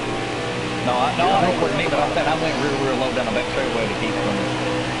 No, I know it wasn't me, but I said I went real low down the back straightaway to keep from...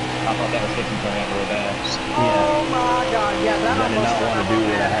 I thought that was hitting turn out real bad. Oh my God, yeah, that I did not want to do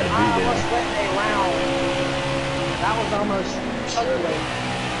what I had to do there. almost went a round. That was almost ugly.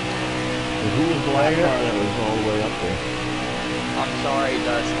 Who was the last car that was all the way up there? I'm sorry,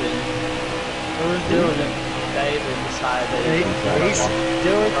 Dustin. Who was doing it? David decided that He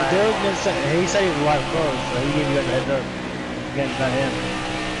said he was live close, so he gave you guys a heads up. Again, it's not him.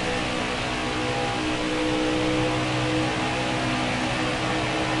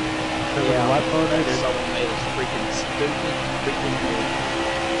 yeah, live close. Someone made us freaking stupid.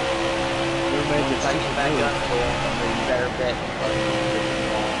 Who made the Take it back up for him, and you better bet.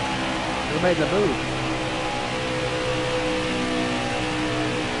 Who made the move?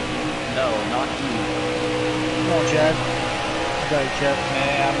 No, not you. Come on, Chad. I got you, Chad.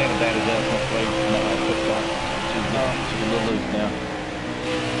 Yeah, I made a bad adjustment. Wait, no, I put that. She's a little loose now.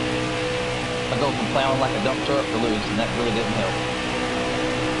 I go from plowing like a dump truck to loose, and that really didn't help.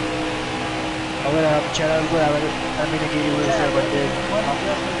 I'm gonna have to Chad. I'm glad I mean to get you loose there, but I did.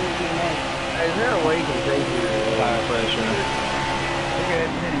 Is there a way you can take your Tire pressure. at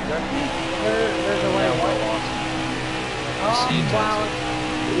the minis, right? There's a way. Yeah, well lost. Oh, wow.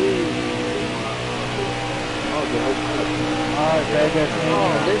 Alright, Vegas.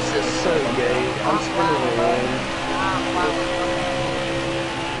 Oh, this is so gay. I'm spinning around.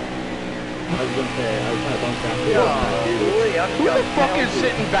 I was gonna say, I was kind of bumped down. Who the fuck is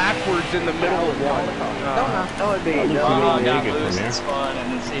sitting backwards in the middle of one? Don't know. Baja got loose and spun,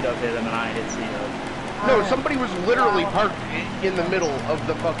 and then C-Dub hit him, and I hit C-Dub. No, somebody was literally parked in the middle of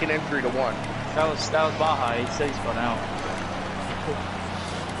the fucking entry to one. That was Baja. He said he spun out.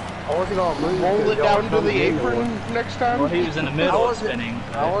 I wasn't gonna move. Roll it down to the apron next time? Well, he was in the middle of spinning.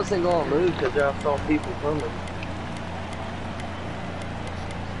 I wasn't gonna move because I saw people coming.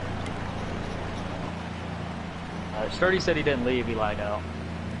 Sturdy said he didn't leave, he lied out.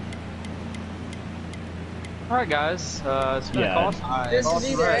 Alright guys, it's been a caution. This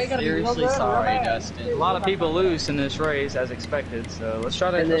is either A gonna be real Seriously good or sorry, bad. Dustin. A lot of people loose in this race as expected, so let's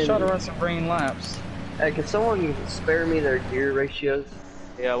try to run some green laps. Hey, can someone spare me their gear ratios?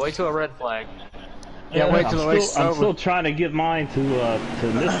 Yeah, wait till a red flag. Yeah, wait till the race is over. I'm still trying to give mine to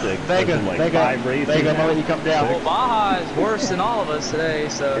Mystic. Vega, like Vega, 5 races. Vega, I'm gonna let you come down. Well, Baja is worse than all of us today,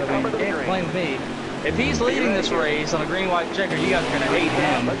 so I mean, you can't blame me. If he's leading this race on a green-white checker, you guys are gonna hate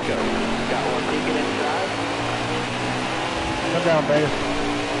him. Let's go. Got one ticket inside. Come down, Vega.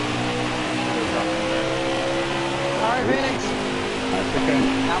 Alright, Phoenix. That's okay.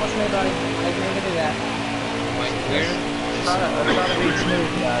 That was me, buddy. Take me to do that. Wait, where? Let's try to be smooth,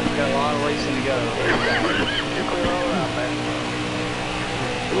 guys. We've got a lot of racing to go. You're clear all around, man.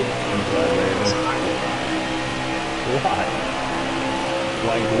 What?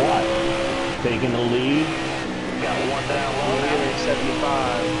 Like what? Taking the lead? Got one down low now.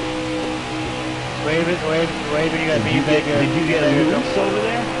 75. Raven, you got me, Vega. Did you get loose over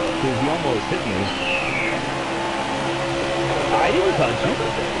there? Because you almost hit me. I didn't touch you.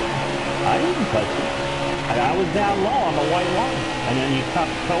 I didn't touch you. And I was down low on the white line. And then you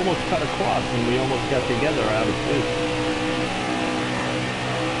almost cut across and we almost got together out of space.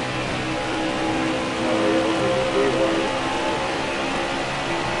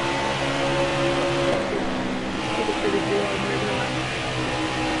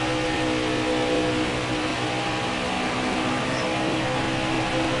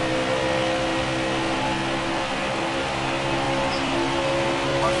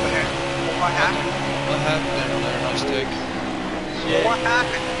 What happened? What happened there, Mystic? What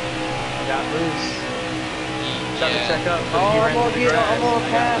happened? Got loose. Tried to check up. Oh, I'm gonna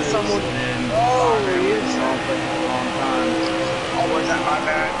pass someone. Oh, he is. Oh, was that my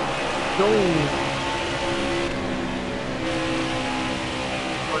bad?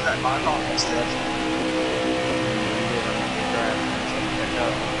 Was that my fault instead?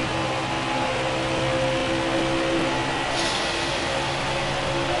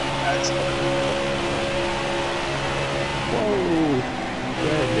 Whoa. Go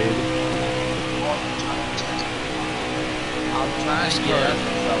ahead, baby. I'm trying to get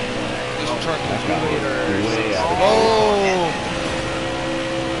up. This truck is Way out. Oh!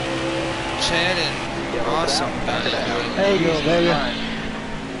 Shannon, awesome. There you go, Vega.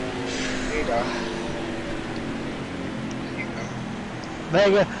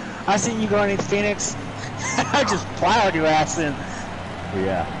 Vega, I seen you going into Phoenix. I just plowed your ass in.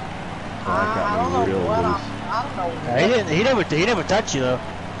 Yeah. I don't know what I don't know. He never touched you though.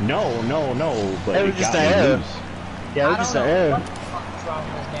 No, but It was just an error. loose. Yeah, it was just an error. What the fuck is wrong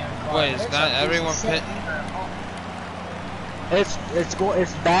with this damn car? Wait, is not everyone pitting?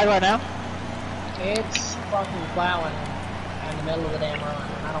 It's bad right now. It's fucking plowing in the middle of the damn run.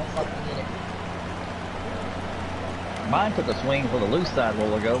 I don't fucking get it. Mine took a swing for the loose side a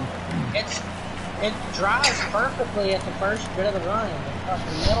while ago. It drives perfectly at the first bit of the run. In the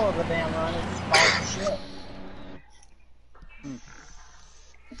fucking middle of the damn run, it just falls to shit.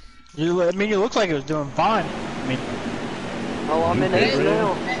 I mean, it looks like it was doing fine. I mean, Oh, I'm in 8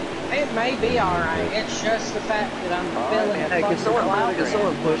 now. It may be alright. It's just the fact that I'm feeling Hey, can someone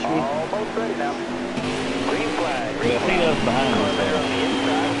push me? Almost ready now. Green flag. I think that's behind us.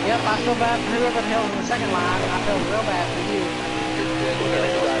 Yep, I feel bad for whoever the hell's in the second line. I feel real bad for you.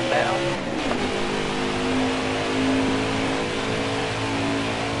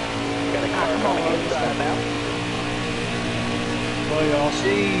 Got a car coming inside now. boy, y'all.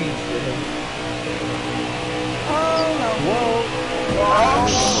 Oh no. Oh,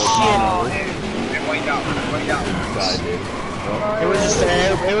 shit. And wait out. It was just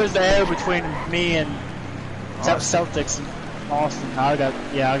the air between me and Celtics and Austin. I got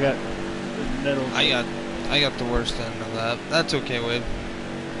the middle. I got the worst end of that. That's okay, Wade.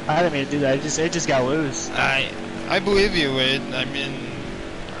 I didn't mean to do that. It just got loose. I believe you, Wade. I mean,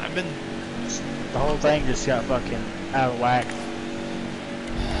 I've been. The whole thing just got fucking out of whack.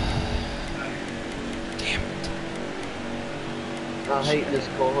 Damn it. I hate this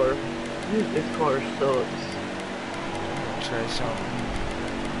car. This car sucks. Try something.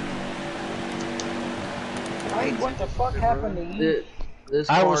 Wait, what the fuck happened to you?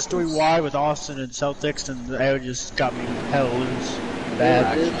 I was 3 wide with Austin and Celtics, and they just got me hell loose.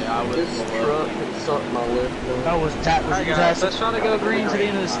 Bad. This truck had sucked my lift. That was tap. Alright guys, let's try to go green to the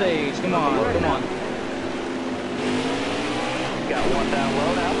end of the stage. Come on, come on. Got one down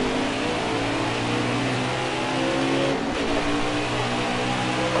low now.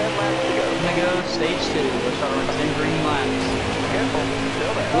 10 laps to go. I'm gonna go stage 2. Let's try to run 10 green laps. Careful,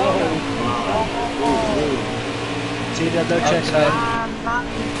 still there. Whoa. See that? Go check it out. I'm not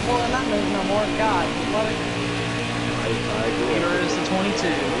pulling that move no more. God, what a... Here is the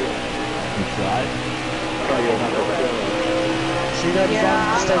 22. Inside. See that?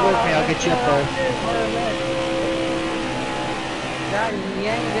 Stay with me. I'll get you up there. God, you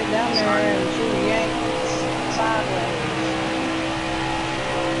yanked it down there and she yanked sideways.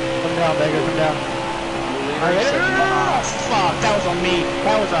 Come down, Vega. Come down. Fuck, that was on me.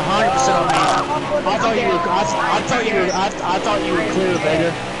 That was 100% on me. I thought you were. I thought you were clear, Vega.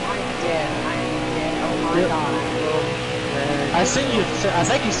 I'm dead. Oh my god. I see you. I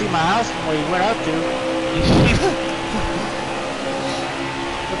think you see my house from where you went up to.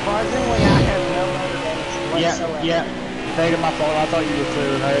 Surprisingly, I have no motor damage whatsoever. Yeah. Vega, my fault. I thought you were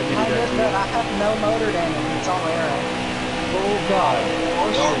clear. I didn't mean to do that. I have no motor damage. It's all air. Oh god.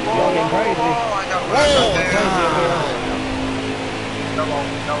 Y'all getting crazy. Come on,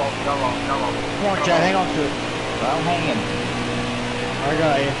 Chad, hang on to it. I'm hanging. I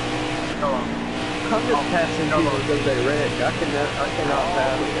got you. I'm just passing people because they wreck. I cannot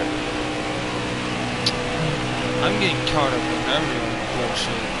pass here. I'm getting caught up in everyone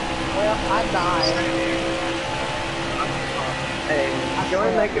bullshit. Well, I died. Hey, can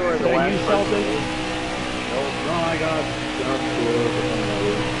we make it where the last person is? Oh my god.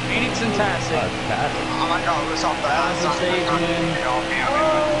 Phoenix and Tassie. Oh my god, it was off the That was the stage win.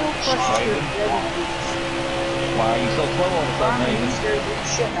 Why are you so slow on the sudden, Nathan?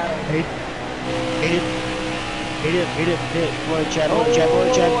 He did. Boy, Chad. I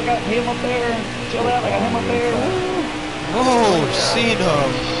got him up there. Chill out, I got him up there. Oh, Cena.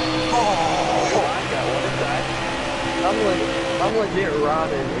 I'm legit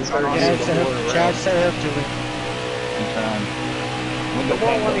riding in 30 Chad, set up to me. We'll go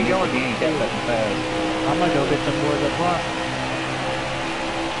past the game again, kept that fast. I'm gonna go get some boys up front.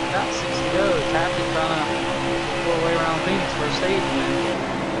 Got 6 to go. Tassie trying to pull away around Phoenix for a stage win.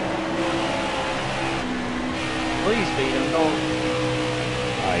 Please beat him.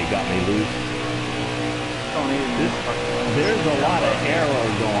 You got me loose. There's a lot of arrow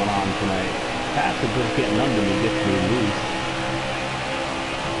going on tonight. Passive just getting under me gets me loose.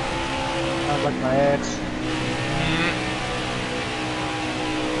 Sounds like my ex.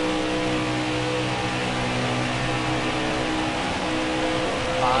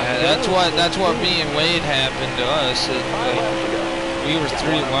 Yeah, that's what me and Wade happened to us. We were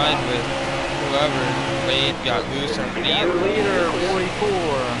 3 wide with whoever. Wade got loose underneath. Leader 44.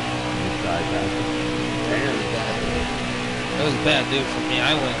 That was a bad dude for me.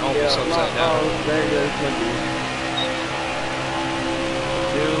 I went almost upside down. There goes my dude.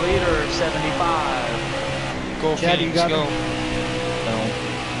 New leader 75. Go Phoenix, go. No.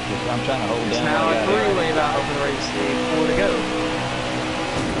 I'm trying to hold It's down. now a 3-way battle for the race lead. 4 to go.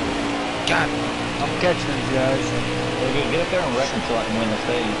 God. I'm catching these guys. Get up there and wreck them so I can win the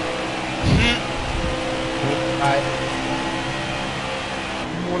stage. Alright.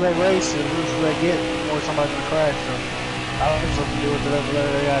 The more they race, the worse they get, the more somebody's gonna crash. So I don't have something to do with whatever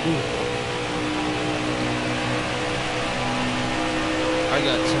they gotta do. I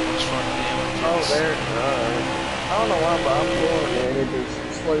got so much fun damage. Oh, there. I don't know why, but I'm pulling, man. It just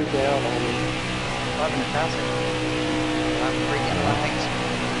slows down on me. I'm fantastic. I'm freaking lags.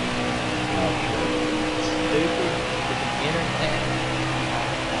 Stupid. With the internet.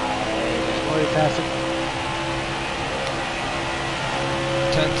 Slow past it.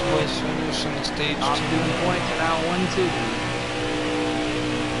 10th place finish on the stage. I'm doing points and now 1-2.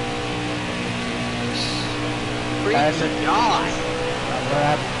 Freaking God. What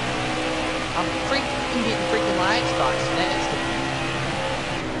happened? I'm getting freaking lag spots next to me.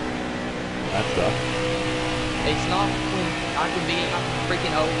 That sucks. It's not when I can be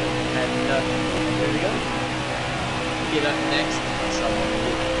freaking open and there we go. Get up next to someone.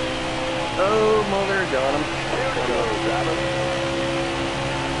 Oh, mother, got him.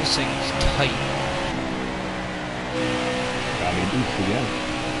 This thing's tight. Got me loose again.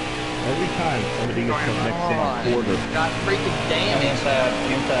 Every time somebody gets the next damn quarter. Got freaking damage.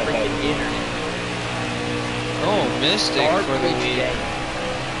 Inside. Freaking internet. Oh, Mystic for the lead.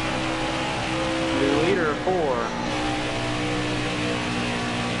 New leader 4.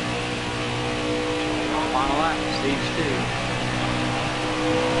 Final lap, stage 2.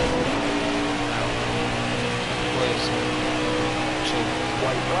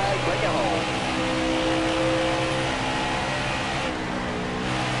 White flag, bring it home.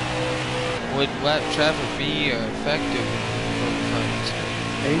 Would lap traffic be effective in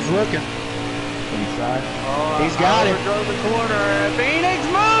 45? He's looking. Inside. Oh, he's got him. Drove the corner. Phoenix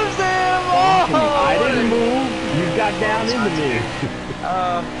moves him. I didn't move. You got down into me.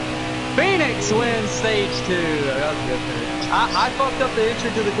 Phoenix wins stage 2. That was good. I fucked up the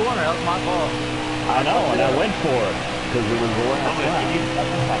entry to the corner. That was my fault. I know, and I went for it because it was the last lap.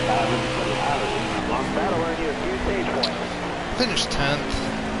 That'll earn you a few stage points. Finished 10th.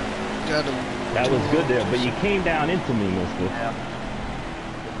 That was good there, but you came down into me, mister. Yeah.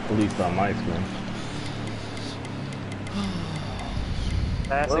 At least on my screen.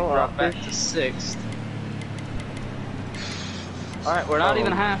 Classic dropped back to 6th. Alright, we're not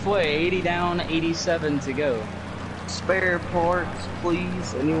even halfway. 80 down, 87 to go. Spare parts,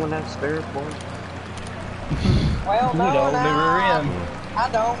 please. Anyone have spare parts? Well, no, don't, now. we're in. I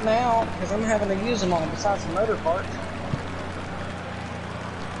don't now, because I'm having to use them all besides the motor parts.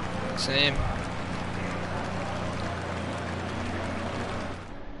 Same.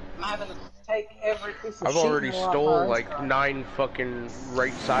 I'm having to take every piece of I've sheet already metal off stole my like car. 9 fucking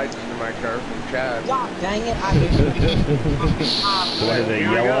right sides to my car from Chad. God dang it, I did. What is it,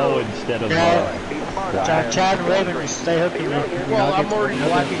 yellow instead of Chad and Raven, stay hooked to me. Well, I'm already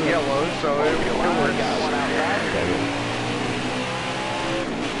black and yellow, so it works.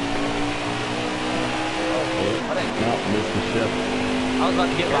 No, missed the ship. I was about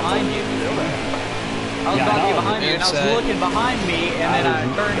to get behind you. I was about to get behind you, and I was looking behind me, and then I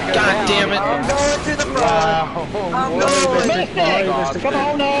turned to go God down. damn it. I'm going to the front. I'm going. Come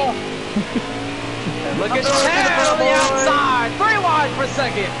on now. Look at Chad on the outside. 3 wide for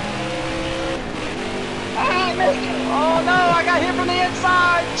second. Oh no, I got hit from the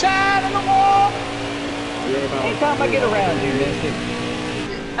inside. Chad in the wall. Anytime I get around you, Mystic.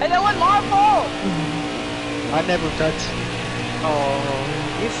 Hey, that wasn't my fault. I never touched. Oh,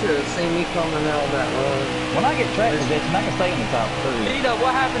 you should have seen me coming out of that road. When I get track position, I can stay in the top 3. Vito,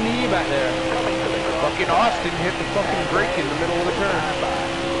 what happened to you back there? Fucking Austin hit the fucking brake in the middle of the turn.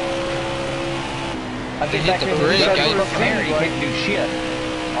 I get hit back the there brake, and I- fucking Harry can't do shit.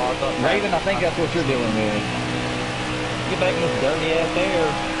 Raven, I think that's what you're doing, man. Get back in this dirty ass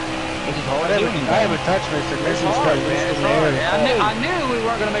air. It's just hard to do anything. I haven't touched Mr. It's Mission's hard, car. man. It's hard. I knew we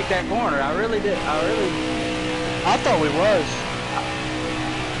weren't gonna make that corner. I really did. I thought we was.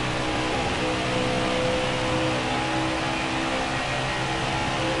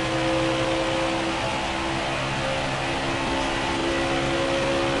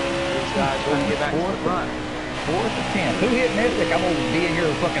 These guys trying to get back to the front. 4th to 10th. Who hit Mystic? I'm gonna be in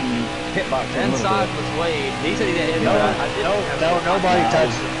your fucking pit box. in a little Inside bit. was Wade. He said he didn't hit me. No, but I didn't. nobody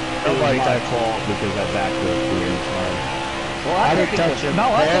touched it. Nobody It was my touched it. fault because I backed up to the inside. Well, I think didn't it touch was- him. No,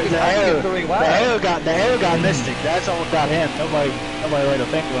 I think The I arrow, think 3 wide. the arrow got Mystic. That's all got him. Nobody laid a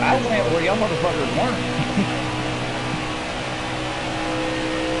finger on I him. went where y'all motherfuckers weren't.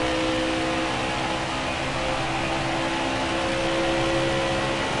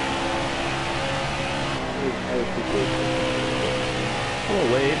 Hello,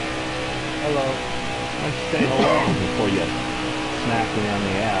 Wade. Hello. Why don't you say hello before you smack me on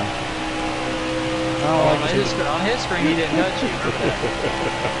the ass? On his screen, he didn't touch you.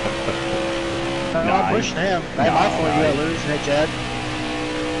 No, I pushed him. That's my fault. You got lose, hey Chad.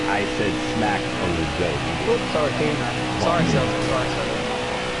 I said smack on the joke. Oops, sorry, team. Sorry, Celtic. Sorry, Celtic.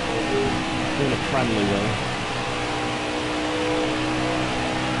 In a friendly way.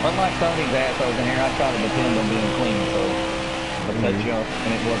 Unlike some of these assholes in here, I try to depend on being clean, so if I touch you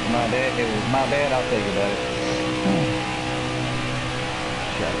and it was my bad, I'll tell you about it.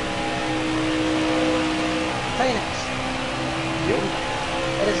 Phoenix. Yo.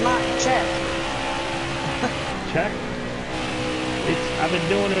 It is not check. Check. I've been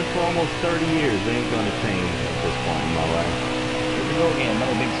doing it for almost 30 years. It ain't gonna change at this point in my life. Here we go again,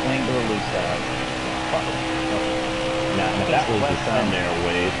 another big swing to the loose side. Now, that was the send there,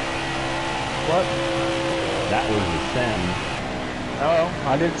 Wade. What? That was the send. Oh,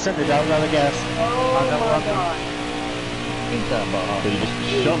 I didn't send it. I was out of gas. Oh my god. Inside ball. So you just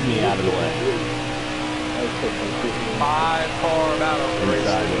shoved me out of the way. 5-car battle.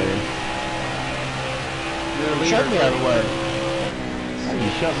 Inside, Wade. Shove me out of the way. I You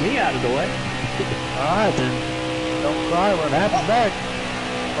shoved me out of the way. Alright then. Don't cry when it happens back.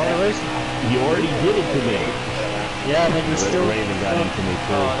 You already did it to me. Yeah, and then you still... Raven got into me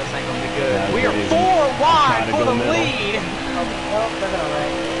too. Oh, this ain't gonna be good. Yeah, We are Raven. 4 wide for the middle. lead.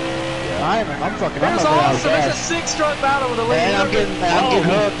 I'm fucking... It was awesome. It's a 6-stroke battle with the lead. And I'm getting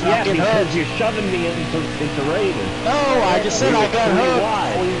hooked. Yeah, I'm getting because hooked. you're shoving me into Raven. No, I just said I got hooked.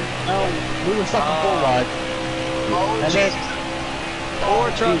 Wide. We were stuck 4 wide. Oh, And then... Jesus.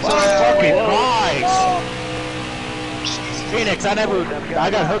 4 trucks. Fucking Christ! Phoenix, I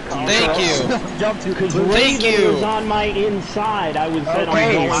got hooked. Thank you. Jumped to Because Thank Raven you. was on my inside. I was set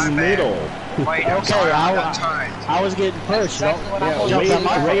Okay. on going middle. Wait, I'm Okay, sorry, I got timed. I was getting pushed.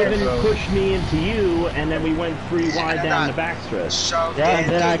 Raven pushed me into you, and then we went 3 wide down the backstretch. Shoved Yeah, and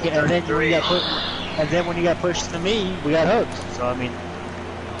then into when you got pushed to me, we got hooked. So I mean,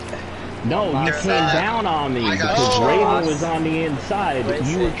 No, you came down on me I got because shot. Raven was on the inside.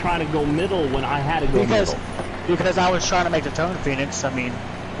 You were trying to go middle when I had to go middle. because I was trying to make the turn, Phoenix. I mean,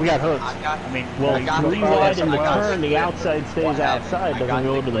 we got hooked. Well, I got 3 wide in the turn, the outside stays outside, doesn't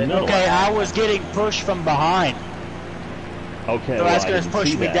go to the middle. Okay, I was getting pushed from behind. Okay, So well, that's I gonna didn't push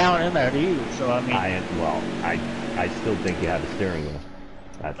see me that. down in there to you. So I mean, I still think you had a steering wheel.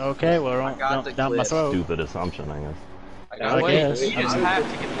 That's okay, well, down my throat. stupid assumption, I guess. I guess. You just have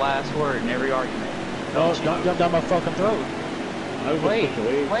to get the last word in every argument. No, don't jump down my fucking throat. Wait,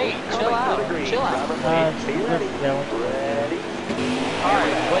 chill out.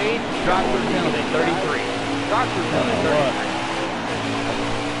 Alright, Wade, drive through penalty, 33. Drive through penalty, 33.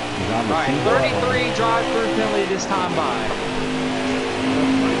 Alright, 33 drive through penalty this time by.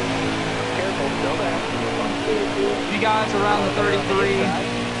 You guys around the 33.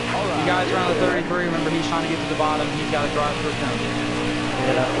 You guys around the 33. Remember, he's trying to get to the bottom. He's got to drive through penalty.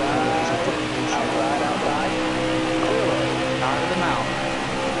 Out of the mouth.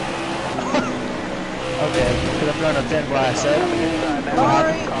 Okay, because I'm going to bend what I said.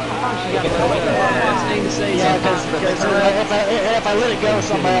 Sorry. Last thing to say. Yeah, because if I let it go,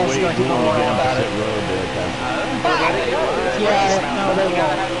 somebody else is going to keep on worrying about it. Yeah, no, they You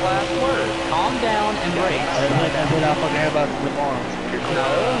gotta won't. have the last word. Calm down and race. And then I'll fucking hear about it tomorrow. No,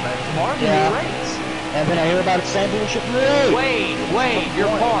 tomorrow's Yeah. a race. And then I hear about the same bullshit today. Wade, you're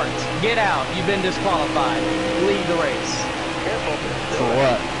parked. Get out. You've been disqualified. Leave the race. For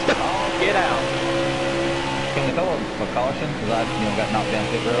what? Get out. Can we call it a caution? Because I, got knocked down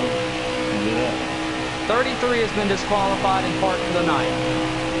pit road. Can we do that? 33 has been disqualified and parked for the night.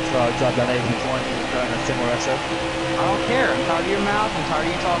 So I dropped down 18 points and trying to similar I said. I don't care. I'm tired of your mouth. I'm tired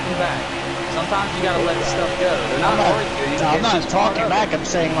of you talking back. Sometimes you gotta let stuff go. They're not arguing. I'm not talking back. I'm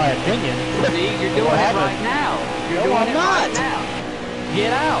saying my opinion. See, you're doing it right now. You're doing it not. right now.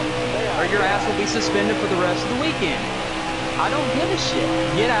 Get out, or your ass will be suspended for the rest of the weekend. I don't give a shit.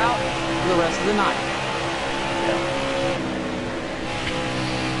 Get out for the rest of the night.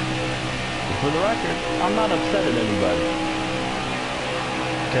 For the record, I'm not upset at anybody.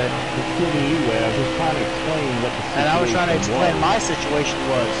 Okay. Just giving you way. I was just trying to explain what the situation was. And I was trying to explain my situation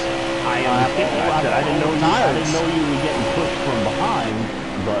was. I understand. I didn't know you were getting pushed from behind,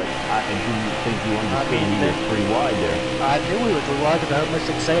 but I didn't think you understood you were pretty wide there. I knew we were pretty wide because I heard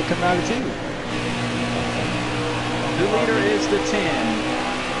Mystic say it coming out of 2. The leader is the 10.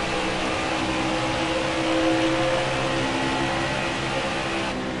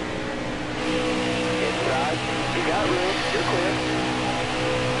 You got room. You're clear.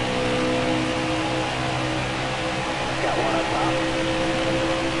 Got one up top.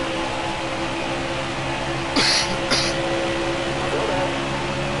 Still there.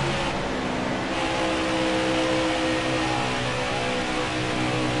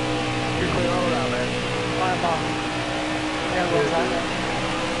 You're clear all around, man.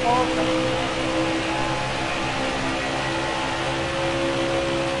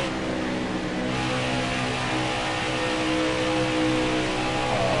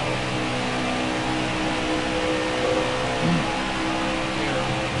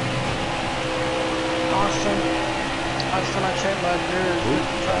 Last time I checked, bud,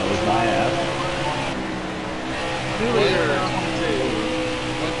 That was my ass. Two leaders.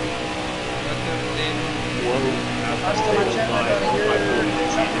 Last time I checked, bud, your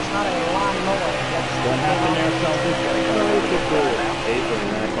truck is not a line mower. What happened there, Celtic?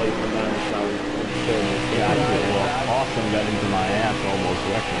 Gotcha. Well, Awesome got into my ass, almost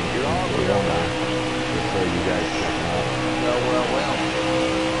wrecked me. Just so you guys check it out. Well.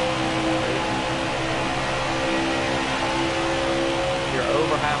 You're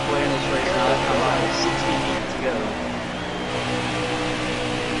over halfway in this race now. Come on, 60 feet to go.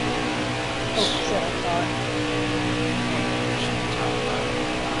 Oh shit, I'm sorry.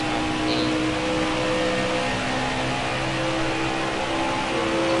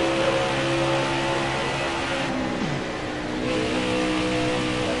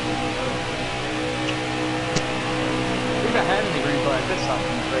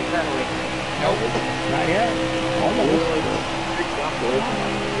 are we? Nope. Not yet. Almost.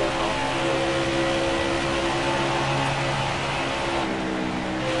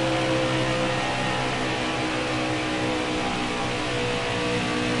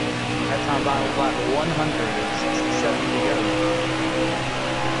 That time by was like 167 to go.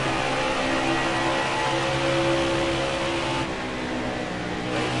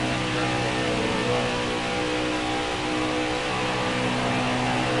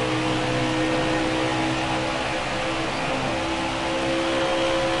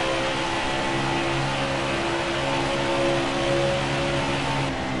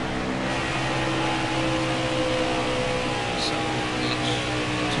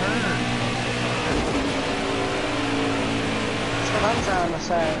 I'm trying to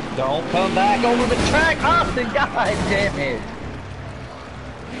say. Don't come back over the track, Austin. God damn it.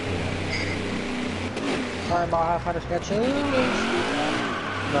 Sorry about how I just got you.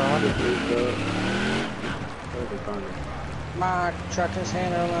 No, I just moved up. My truck is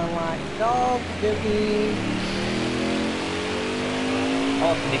handling like dog dookie.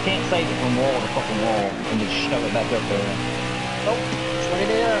 Austin, you can't save it from wall to fucking wall and just shove it back up there. Nope. That's what he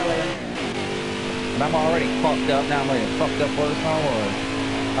did earlier. And I'm already fucked up. Now I'm ready to fucked up worse than I was.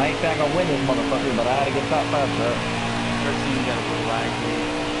 I ain't think I'll win this motherfucker, but I had to get top 5 truck. 13 got a little lag speed.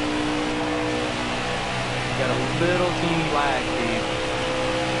 Got a little teeny lag speed.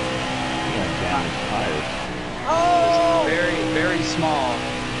 You got damaged tires. Oh! Very, very small.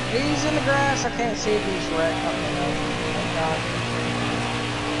 He's in the grass. I can't see if he's wrecked. Thank God.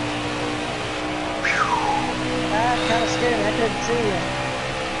 That kind of scared me. I couldn't see you.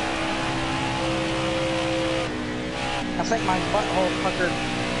 I think my butthole puckered.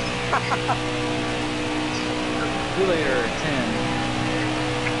 See you later, 10.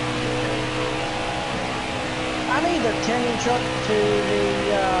 I'm either tending truck to the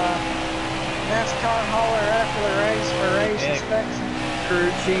NASCAR hauler after the race for race inspection. Crew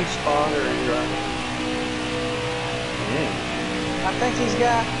chief, spotter, and driver. Yeah. I think he's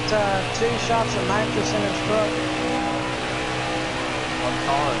got 2 shots of nitrous in his truck. One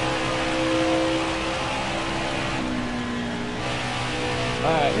car.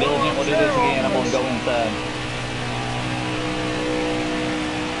 Alright, Diligent, we'll do this again. I'm gonna go inside.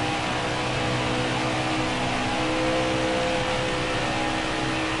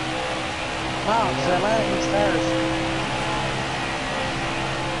 Wow, because Atlantic stairs.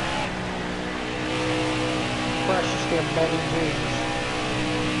 Precious dear baby Jesus.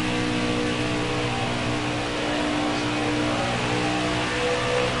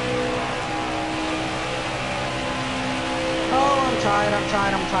 Oh, I'm tired, I'm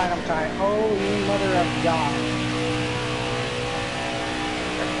tired, I'm tired, I'm tired. Oh, you mother of God.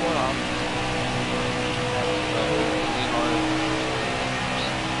 That's going on.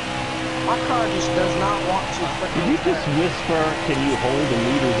 My car just does not want to freaking. Did you just whisper, can you hold the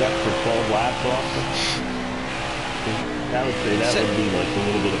meters up for 12 laps, Austin? I would say that would be like a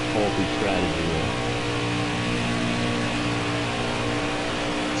little bit of faulty strategy there.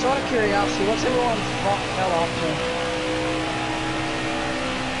 So out of curiosity, what's everyone's hell off to?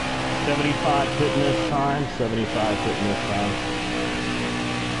 75 hitting this time, 75 hitting this time.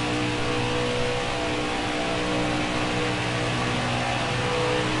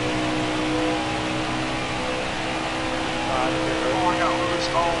 Oh, I got loose.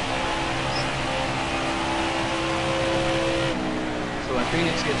 So when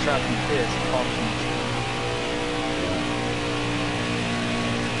Phoenix gets trapped in the pits, it pops in.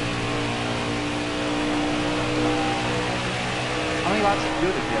 How many laps of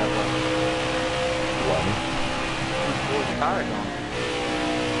fuel did you have left? One. What was your tire going?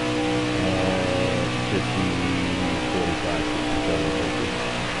 50, 45, 57, 50.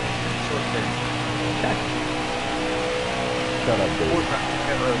 Short pitch. Okay. Shut up, dude. 4 times.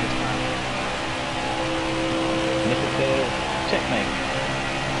 Pit road this time. Mrs. Taylor, checkmate.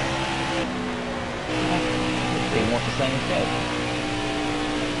 They want the same schedule.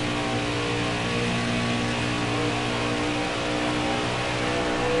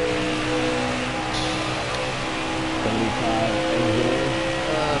 Engineer.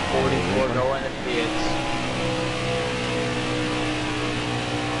 44 going to pits.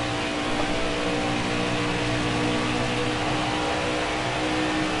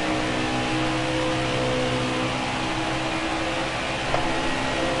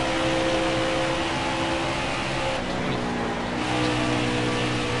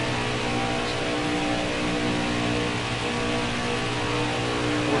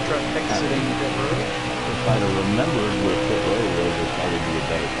 Exiting the pit road. If I'd have remembered where pit road was, it'd probably be a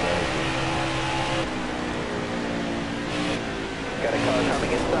better strategy. Got a car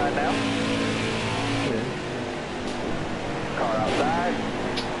coming inside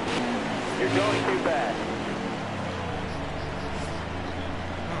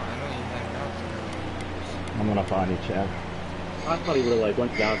funny, Chad. I thought he would have like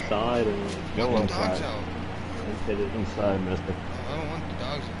went to the outside and like, Go Let the inside. dogs out. hit it. Inside, mister. I don't want the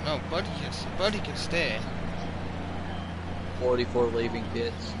dogs. No, Buddy can stay. 44 leaving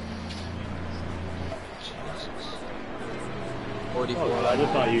pits. 44. Oh, I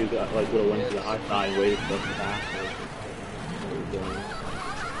just thought you got, like would have went to the outside and waited for us to pass.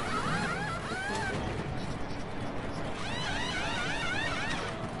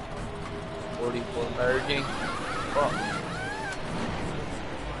 44 merging. Fuck.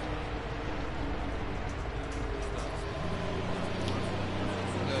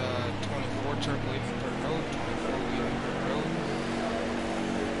 The 24 truck leaving for road. 24 leaving for road.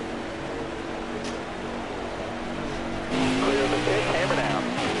 Clear the pit, hammer down.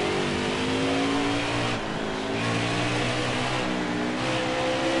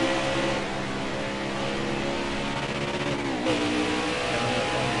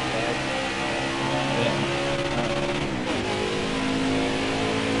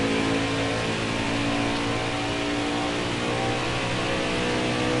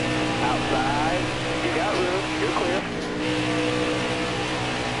 Outside. You got room. You're clear.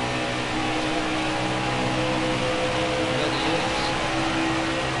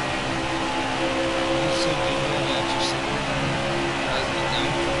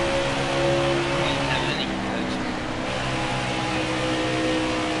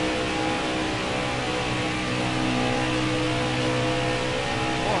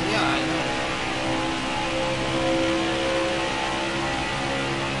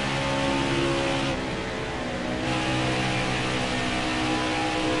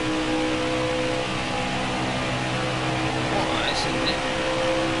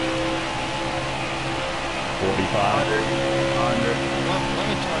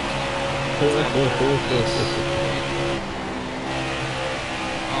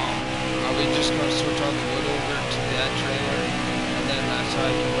 Are we just gonna switch all the wood over to that trailer, and then that's how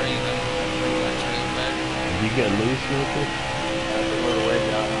you bring that trailer back? Did you get loose, mister? That's a little way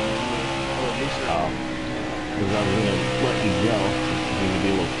down. A little looser. Oh. Because I was going to let you go. You're going to be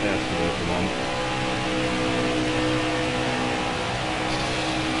a little faster there for one.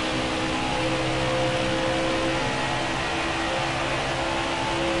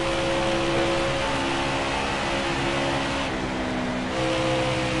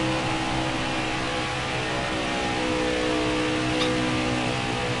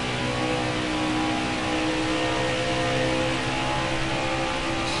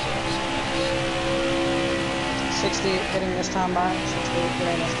 Hitting this time by. 68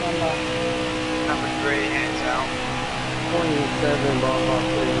 hitting this time by. Number 3, hands out. 27 ball off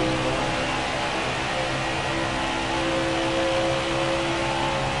there.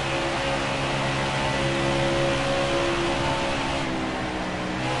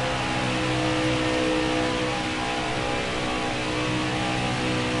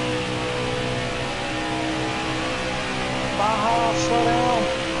 Baja, slow down.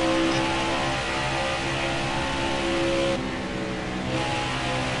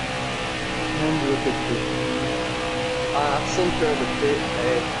 I've sent her the pit.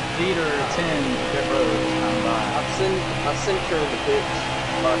 Leader 10 pit road is coming by. I've sent her the pits.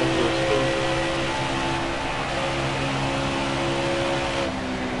 Bottom to her speed.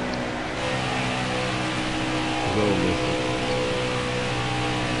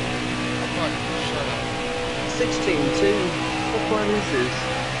 Shut up. 16-2. What fun is this?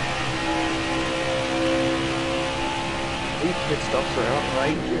 These pit stops are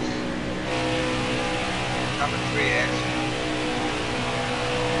outrageous. Number 3, exit.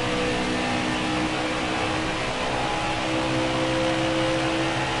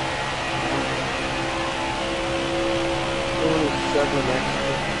 Seven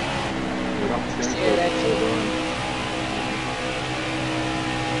extra. We're up 68 extra.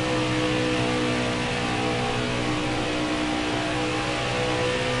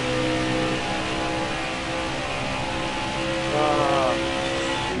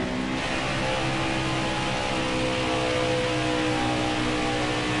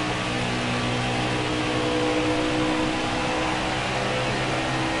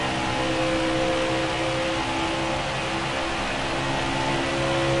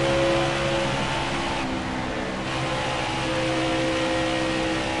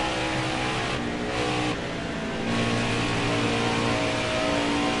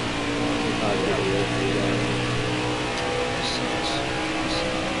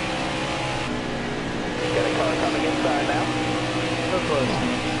 Got a car coming inside now. So close.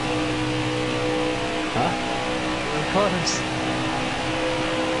 Huh? We're close.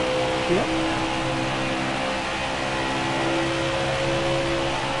 Yep.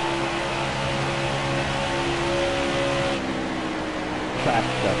 track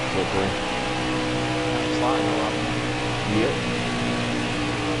that's slippery. Sliding a lot. Yep.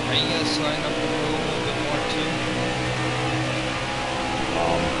 Are you guys sliding up the hill a little bit more too?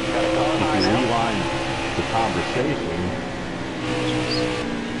 If you rewind the conversation,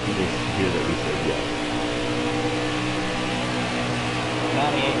 you just hear that we said yes.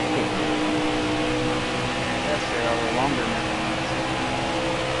 98. Yes, they're a little longer now.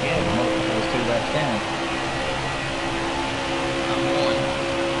 Yeah, those two laps down. I'm going.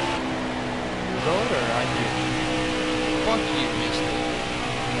 You go it or I do? Fuck you, mister.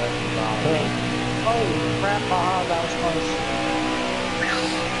 Holy crap, Baja, that was close.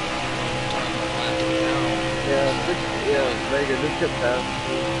 Yeah, Vega, just get past.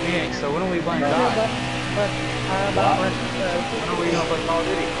 Phoenix, so when are we playing Yeah, God? but how about When are we gonna play Call of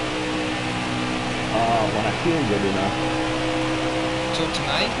Duty? When I feel good enough. So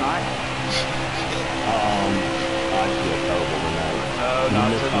tonight? I feel terrible tonight. No, you not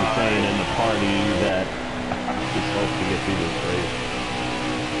missed me tonight. saying in the party that I'm supposed to get through this race.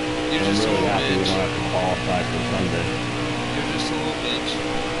 You're I'm just a really little happy we bitch. don't have to qualify for Sunday. You're just a little bitch.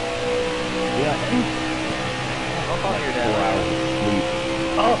 Yeah. I'll call your 4 dad. hours of sleep.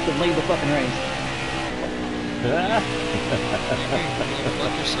 Austin, leave the fucking race. You can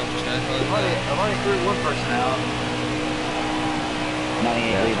fuck yourself, Chad. I've already threw one person out.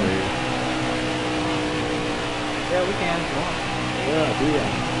 98 Yeah, leaving. Yeah, we can if you want. Yeah, do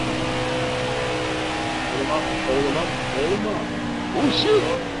that. Hold him up. Oh, shit!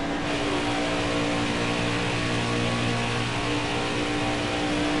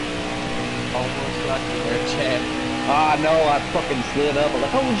 Almost got you there, Chad. Ah, no, I fucking slid up. I was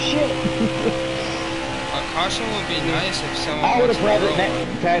like, oh shit! A caution would be nice if someone I would wants have to probably, roll. that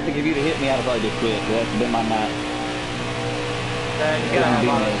tactic, if you'd have hit me, I'd have probably just quit. So that's been my night. Chad, you gotta have a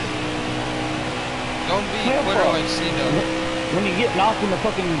lot of... Don't be Hell, quitter bro. like Cena. When you get knocked in the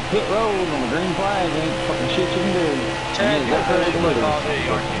fucking pit road on the green flag, ain't fucking shit you can do. Chad, You you're gotta ready to do play it. Call of Duty,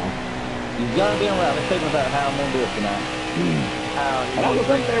 aren't you? You gotta be around. Let's think about how I'm gonna do it tonight. How? And I was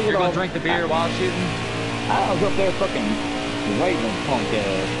up there with You're all... gonna drink the beer while shooting? I was up there fucking waiting on punk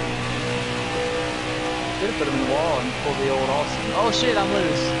ass. Should have put him in the wall and pulled the old Austin. Oh shit, I'm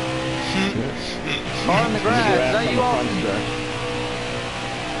loose. Car in the grass. Is that you, Austin?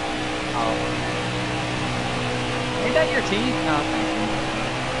 Oh. Ain't that your teeth? No, thank you.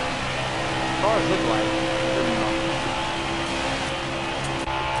 Cars look like.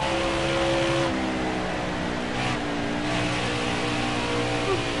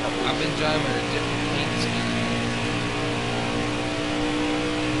 I've been driving a different paint scheme.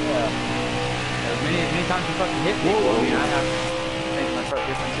 Yeah. As many times you fucking hit people, I mean, I have to make my truck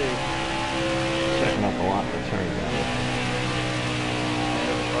different too. Checking up a lot for turns out.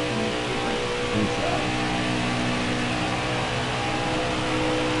 Inside.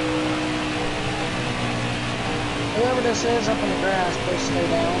 Whoever this is up in the grass, please stay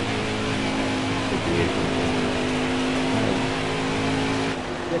down.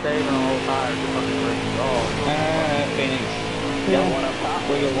 Get Dave on old tires, you're fucking breaking balls. Phoenix. Yeah. Got one up top.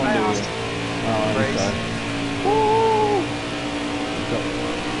 We got one Hi, to Austin. Race.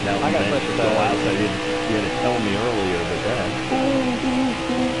 Now I got pressure so tires. out there, you had to tell me earlier, but that.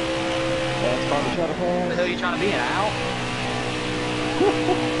 That's probably shot a What the pass. hell are you trying to be, an owl?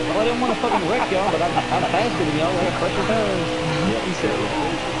 Well, I didn't want to fucking wreck y'all, but I'm faster than y'all. I got pressure tires. Yeah, he said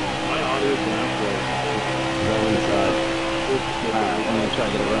My audio is not good. go inside. I'm gonna try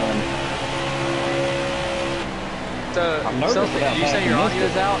to get a run. So, I'm nervous Celtic, about did you say passing your this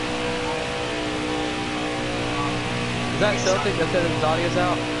audio's one. out? Is that Celtic that said his audio's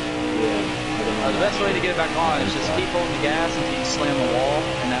out? Yeah. The best way to get it back on is just keep holding the gas until you slam the wall,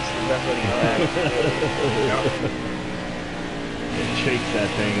 and that's the best way to get it back. Shake that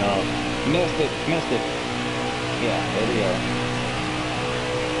thing up. Missed it. Yeah, there we go.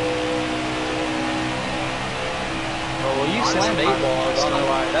 Oh, well, you slammed 8 balls. I don't know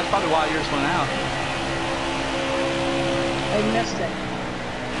why. That's probably why yours went out. They missed it.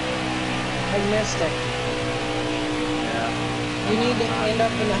 Yeah. You need to end up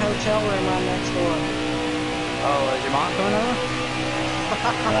in the hotel room right next door. Oh, is your mom coming over?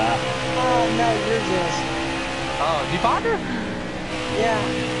 Oh, no, yours is. Oh, did you find her? Yeah.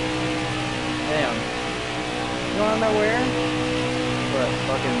 Damn. You wanna know where? What,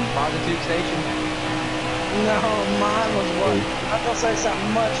 fucking prostitute station? No, mine was worse. I was gonna say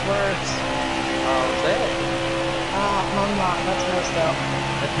something much worse. Oh, say it. I'm not. That's messed up.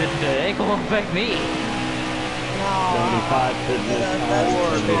 That ain't gonna affect me. No. 75 fitness that's time.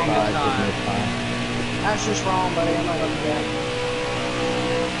 just 75 wrong. fitness time. That's just wrong, buddy. I'm not gonna do that.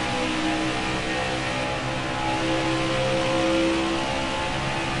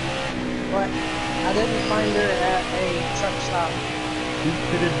 I didn't find her at a truck stop. You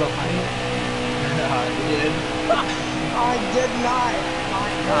pitted behind it? I did. I did not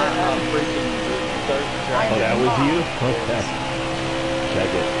find her at I'm freaking dirt track. Oh, that was you? Okay.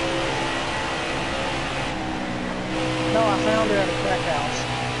 Check it. No, I found her at a crack house.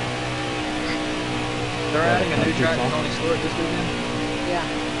 They're adding a new track to Tony Stewart this weekend? Yeah.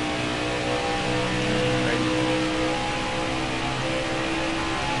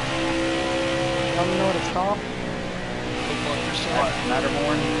 Tell me what it's called? What,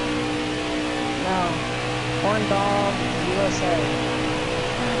 Matterhorn? No. Corn Dog USA.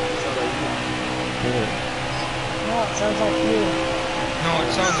 No, it sounds like you. No, it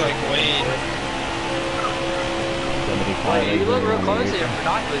sounds like Wade. Wait, you look real close here for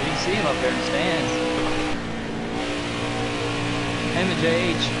binoculars. You can see him up there in the stands. Him and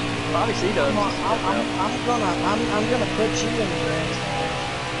JH. Probably see those. I'm gonna put you in the grandstand.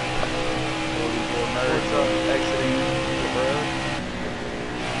 44 nerds exiting the road.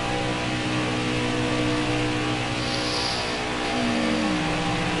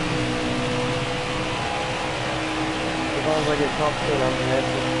 As long as I get top 10, I'm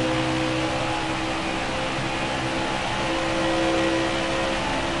happy.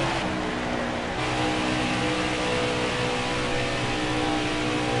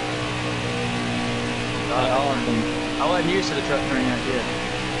 I wasn't used to the truck turning out yet.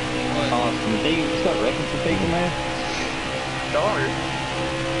 Austin, did you start wrecking some people, man? Started.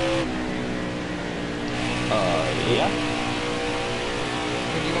 Yeah.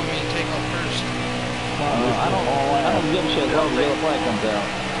 What do you want me to take off first? I don't give a shit as long as the yellow flag comes out.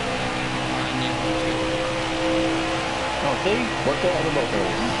 Oh, see? Worked out with both of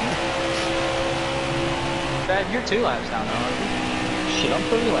them. Dad, you're 2 laps down now, aren't you? Shit, I'm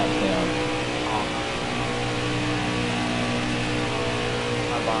 3 laps down.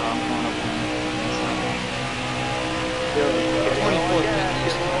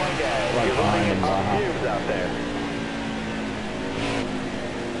 Right behind him, out there.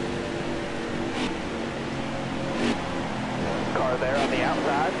 Car there on the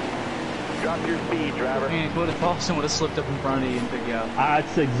outside. Drop your speed, driver. Man, what if Austin would have slipped up in front of you and took you out?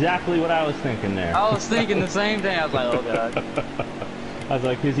 That's exactly what I was thinking there. I was thinking the same thing. I was like, oh god. I was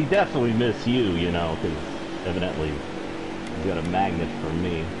like, because he definitely missed you, you know, because evidently he's got a magnet for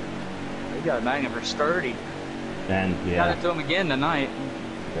me. He got a magnet for Sturdy. And yeah. Got it to him again tonight.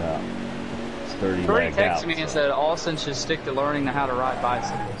 Yeah. Sturdy texted me and said Austin should stick to learning how to ride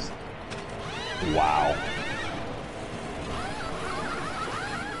bicycles. Wow.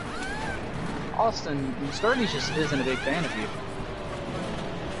 Austin, Sturdy just isn't a big fan of you.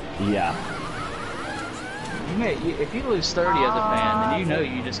 Yeah. If you lose Sturdy as a fan, then you know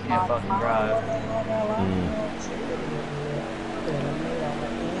you just can't fucking drive.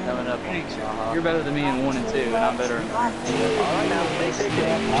 Coming up, you're better than me in 1 and 2, and I'm better in 3 and 4. Alright, now stay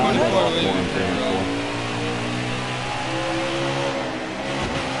ticketing.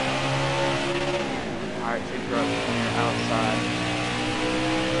 Alright, 2 trucks when you're outside.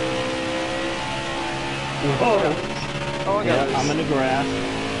 Oh, I got I'm in the grass.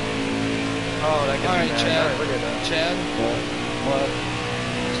 Oh, that could be Chad. Look at that. Chad? What?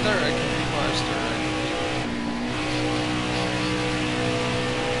 Start wrecking people, I start wrecking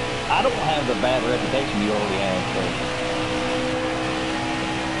I don't have the bad reputation you already have, so.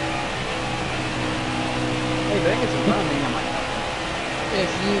 Hey, Vegas in front of me, I might have If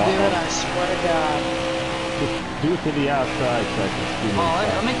you do it, I swear to God. Just do it to the outside so I can see.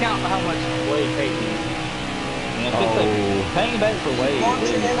 let me count how much Wade paid you. Hang back for Wade. Once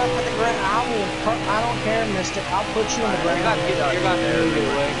you end up at the ground, I don't care, mister. I'll put you in the ground. You're about to move your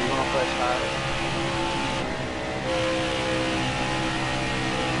leg, you're going to push high.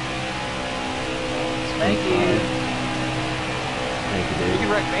 Thank you. Thank you, dude. You can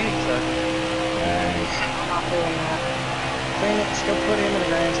wreck Phoenix, though. Thanks. I'm not doing that. Phoenix, go put him in the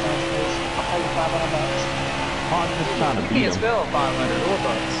grandstand, please. I'll pay you $500. I'm just trying to You beat can't him. spell 500 or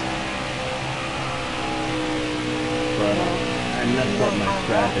bucks. But I messed up my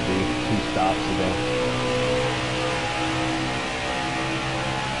strategy 2 stops ago.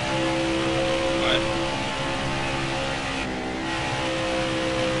 What?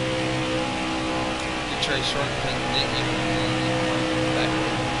 You try shortcutting, didn't you?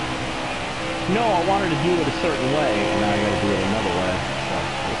 No, I wanted to do it a certain way, and now I gotta do it another way. So,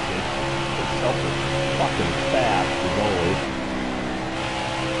 we'll see. Itself is fucking fast, as always.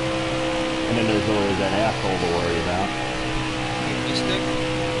 And then there's always that asshole to worry about. You stick?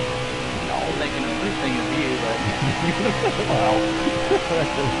 No, thinking of you, but... Well,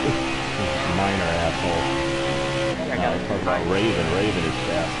 minor asshole. I got talk about Raven. Raven is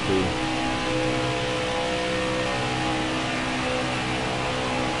fast, too.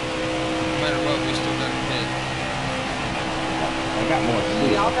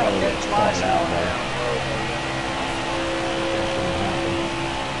 I'll probably get spotted out there.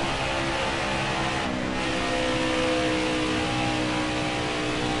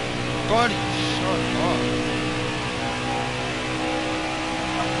 Buddy, shut up.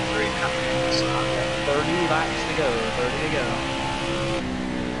 30 laps to go. 30 to go.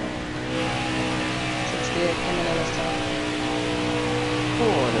 68 coming in this time.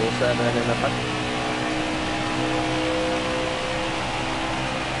 27 in the front.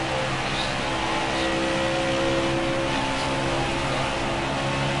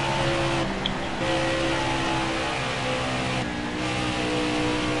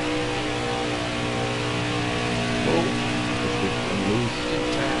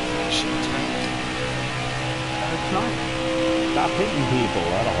 Stop hitting people,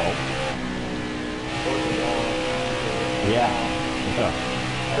 that'll help. Yeah.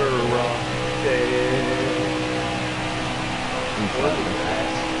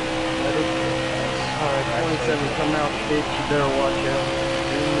 Alright, 27 coming out, bitch, you better watch out.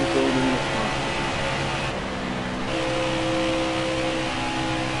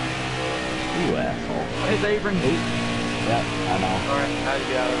 You asshole. Hey, Abram. Yeah, I know. Alright, how'd you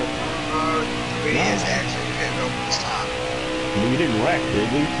get out of it? We is actually getting over this time. You didn't wreck, did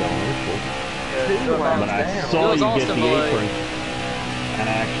we? So it's cool. But I saw you get the apron, and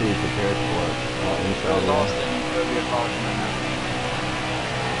I actually prepared for it. It was Austin. It'll be a caution right now.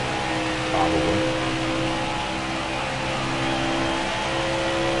 Probably.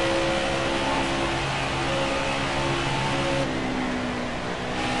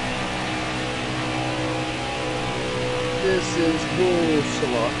 This is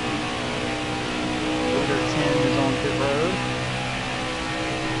bullshit. Order 10 is on pit road.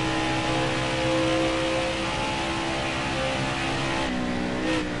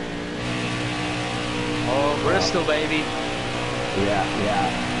 Oh, Bristol, baby. Yeah.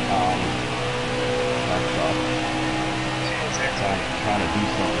 That's tough. Trying to do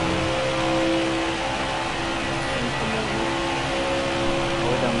something.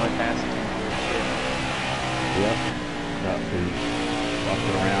 Oh, we done way past it. Yep. Got to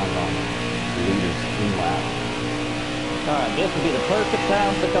fucking around on the leader's in lap. Alright, this would be the perfect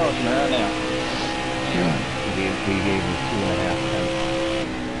time for caution right now. He gave him 2.5 tenths.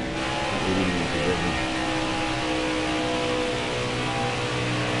 That leading was driven.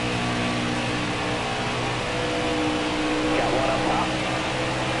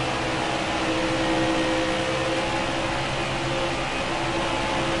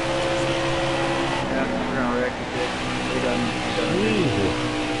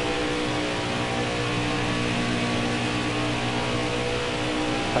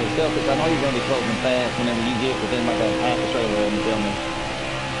 Hey, Celtics, I know you're going to be closing fast whenever you get within like a half a trailer and tell me.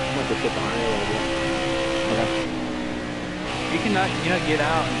 I'm going to sit behind you a little bit. Okay. You can get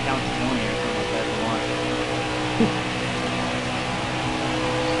out and count to 20 or something like that if you want.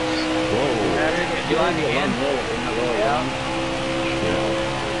 Whoa. If you like again? Yeah.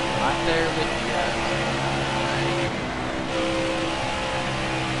 Right there with you guys.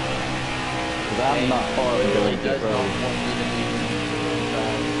 Because I'm not far from the pit road.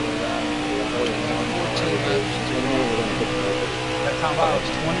 That's how about it's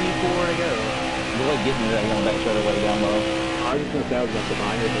 24 to go. Go ahead, get me that on back straight away down low. I was just going to say I was going to sit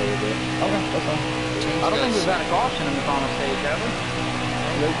behind you a little bit. Okay, that's fine. I don't think we've had a caution in the final stage, have we?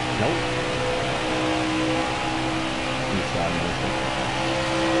 Nope.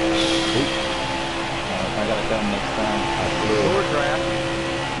 I gotta come next time. Short draft.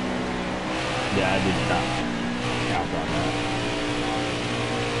 Yeah, I did not count on that.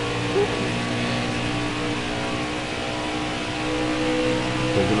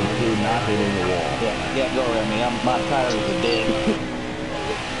 Does it include not hitting the wall? Yeah, go around me. My tires are dead.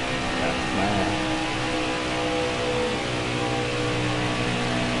 That's mad.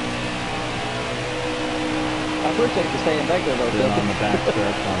 I appreciate you staying back there though, Then on the back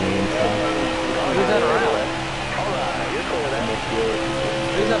stretch on the inside. Who's that around? Alright, you're cool with that.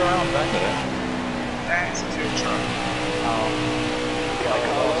 Who's that around back there? That's a good truck. Oh. Got a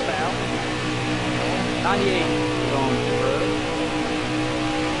call now? 98 is on the road.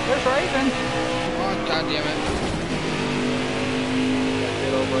 There's Raven. Oh, God damn it.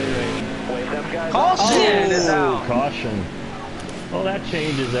 Wait, them guys. Caution is out. Caution. Well, that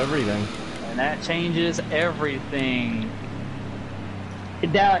changes everything. And that changes everything.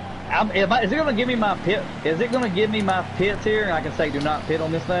 Now, is it going to give me my pit? Is it going to give me my pits here, and I can say do not pit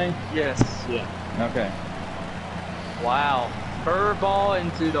on this thing? Yes. Yeah. Okay. Wow. Curveball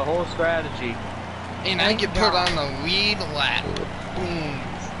into the whole strategy. And I get put on the lead lap. Boom.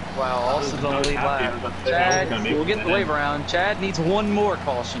 Wow, Austin's on the lead lap. Chad, we'll get the wave around. Chad needs one more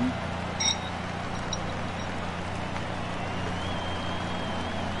caution.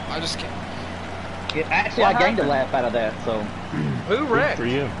 I just can't. Yeah, actually, I gained a lap out of that, so. Who wrecked? Good for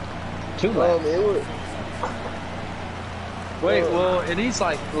you. 2 laps. Wait, well, it needs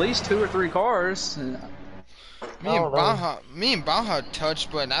like at least 2 or 3 cars. Me and Baja touched,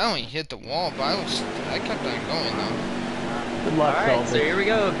 but I only hit the wall. But I kept on going though. Good luck, Alright, so here we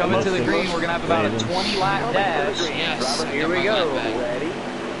go. Coming to the green, we're gonna have about a 20 lap dash. Yes, Here we go. Ready?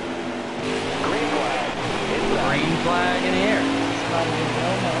 Green flag in the air.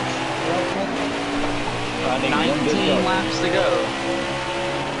 19 laps to go.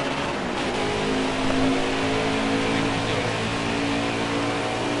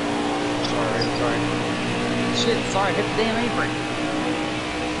 Sorry. Shit, sorry, hit the damn apron.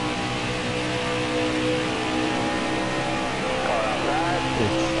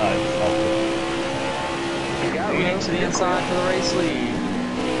 Phoenix to the inside for the race lead.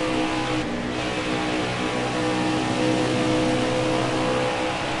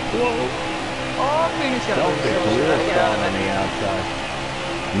 Whoa. Oh, Phoenix got a on the outside.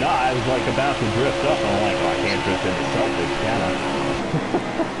 No, I was like about to drift up, and I'm like, well, I can't drift into Celtics, can I?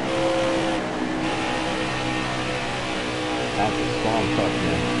 That's a strong touch,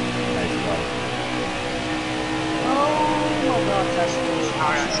 man. Nice touch. Oh my god, that's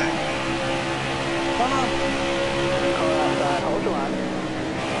Alright, second. Come on. Hold your line.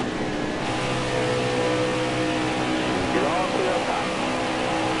 You're all clear up top.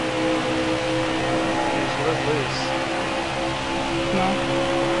 Loose. No.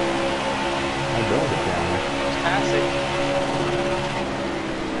 I drove it down there. It's passing.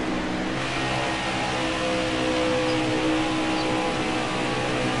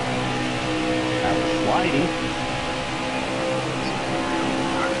 That was sliding.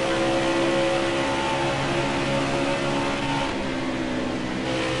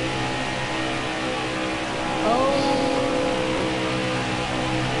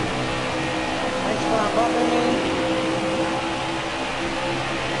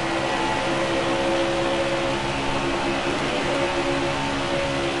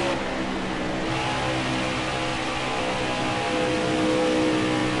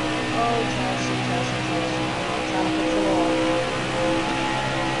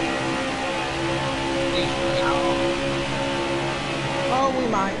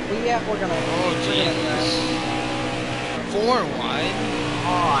 We're gonna. Oh Jesus! 4 wide.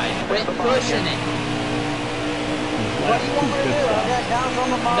 God, quit pushing it. What do you want me to do? I got guys on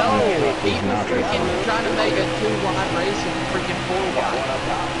the bottom. No, people freaking trying to make a 2-wide race and freaking 4-wide.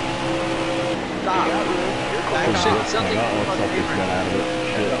 Stop. Back off. Something fucking different.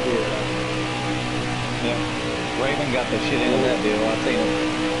 Yeah. Raven got the shit into that deal. I seen him.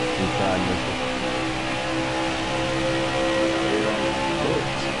 Inside, Mr.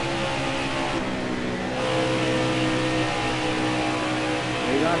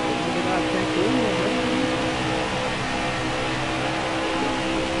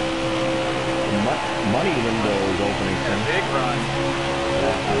 Money window is opening soon. Big run.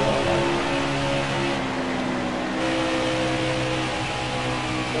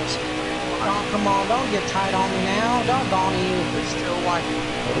 Oh, come on, don't get tight on me now. Doggone you. We're still like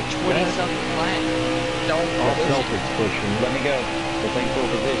 20-something laps. Don't push it. Celtics pushing. Let me go. This ain't full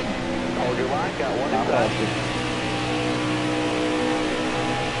position. Hold your line, got one inside.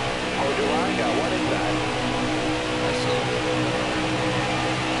 Hold your line, got one inside. I see.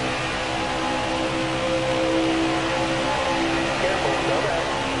 Careful, go back.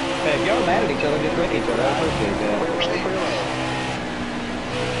 Hey, if y'all mad at each other, just wreck each other. I appreciate that.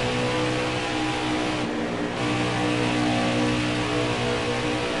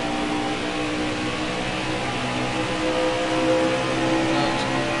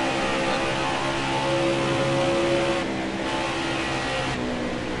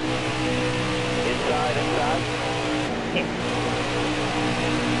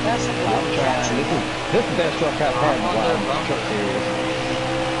 That's a I'm trying. This is the best truck I've had in a while. Truck series.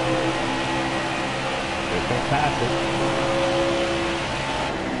 They're fantastic.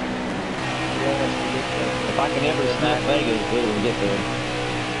 If I can ever snap Vegas, we will get there.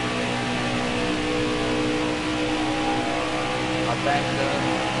 I backed up.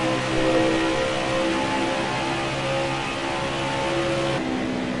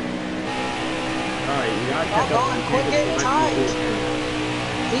 Alright, you gotta check Doggone, quit getting tight.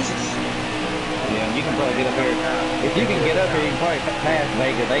 Jesus. Yeah, you can probably get up here. If you can get up here, you can probably pass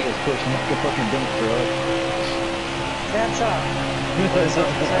Vegas. Vegas pushing like a fucking dump truck. Catch up.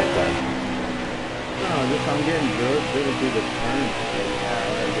 No, just I'm getting good. It'll be the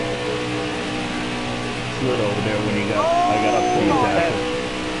turn. slid over there when you got. I got up to you, Jackson.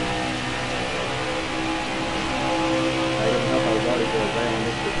 I didn't know if I was already going around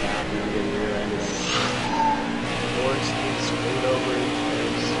this time and then getting rear-ended. Horse gets screwed over his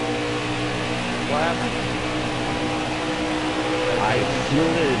face. What happened? I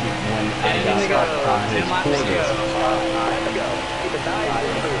slid when I got up on his quarter. Time to go. Keep it nice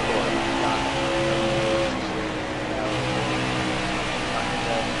and smooth for him.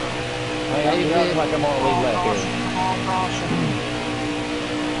 Hey, I'm like I'm on a lead left here. Come on,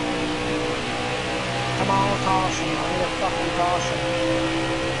 caution. I need a fucking caution.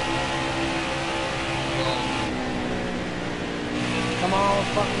 Come on,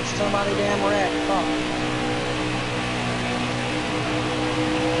 fucking somebody damn wreck. Fuck.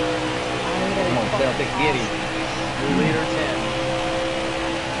 Come on, Celtic, get him. New leader 10.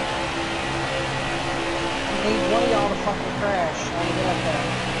 I need one of y'all to fucking crash. I need to get up there.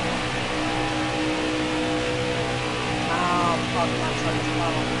 Oh, fuck, my truck is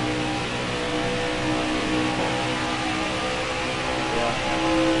problem.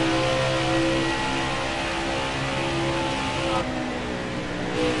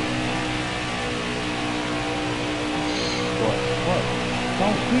 What?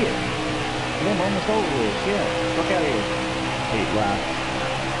 Don't quit. I'm almost over this. Yeah. Fuck out of here. 8 laps.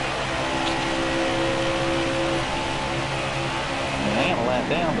 I am a lap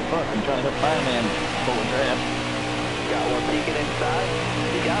down, but fuck, I'm trying to help fireman pull a trap. Got one peeking inside.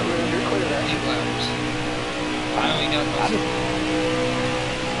 You got room. You're clear there. 8 laps. Finally got most of it.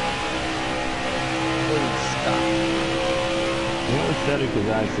 Please stop. You only said it because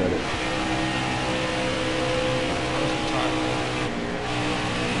I said it.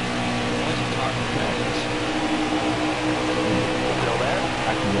 Still there?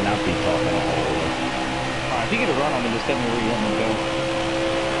 I cannot be talking a whole lot. Alright, if you get a run on me, just tell me where you want me to go.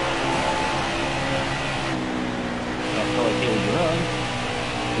 That's how I kill you run.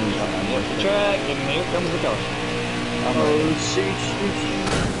 There's the track, and here comes the caution. Oh, sheesh.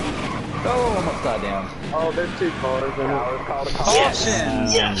 Oh, I'm upside down. Oh, there's 2 cars in it. Caution!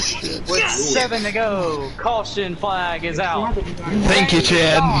 Yes! With 7 to go, caution flag is out. Thank you,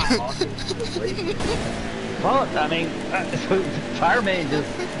 Chad. Well, I mean, fireman just,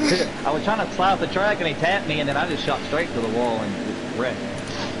 I was trying to slide the track and he tapped me and then I just shot straight to the wall and just wrecked.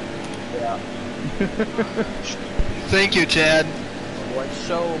 Yeah. Thank you, Chad.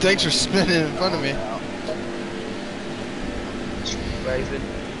 So Thanks for spinning in front of me. Raven.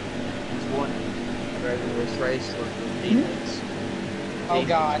 He's won. Raven this race with the Phoenix. Oh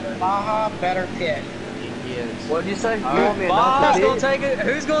god, Baja better pit. Yes. What did you say? Baja's gonna take it.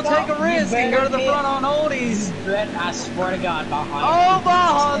 Who's gonna take a risk and go to the front on oldies? I swear to God, Baja. Oh,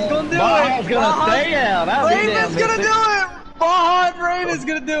 Baja's gonna do it. Baja's gonna stay out. Raven's gonna do it. Baja and Raven's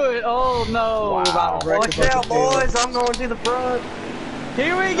gonna do it. Oh no. Wow. Watch out, boys. I'm going to the front.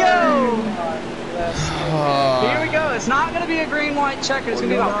 Here we go. Here we go. It's not gonna be a green-white checker. It's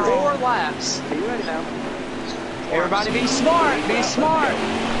gonna be about 4 laps. Are you ready now? Everybody be smart. Be smart.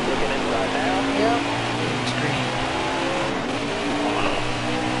 Looking inside now. Yep.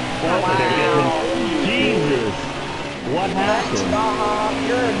 Wow. Jesus! What Thanks, happened? Baja.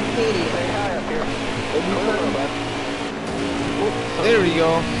 You're an idiot. Stay high up here. There we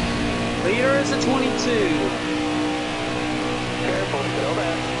go. Leader is a 22. Careful, still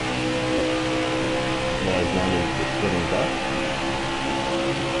there. Yeah, as long as it's getting up.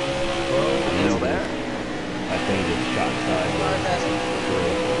 Still there. I think it's shot sideways.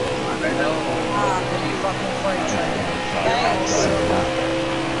 Did you fucking freight train? Thanks.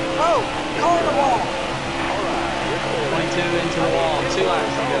 Oh, car in the wall. 22 into the wall. 2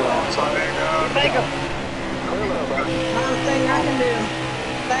 laps to go. Take him. Not a thing I can do.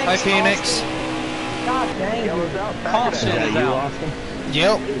 Thanks, Hi, Phoenix. Austin. God dang it. Caution Is that is you, out. Austin?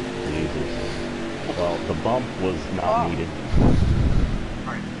 Yep. Jesus. Well, the bump was not needed.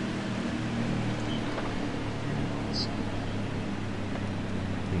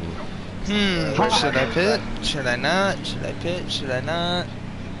 Should I pit? Should I not? Should I pit? Should I not?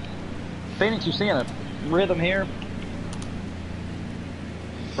 Phoenix, you seeing a rhythm here?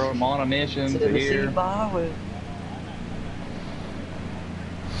 From on a mission to here.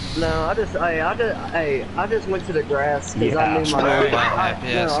 No, I just went to the grass because I knew my.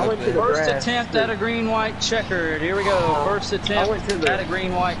 I went to the First grass. attempt at a green-white checkered. Here we go. First attempt at a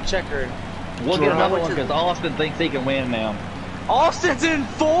green-white checkered. We'll get another one because Austin thinks he can win now. Austin's in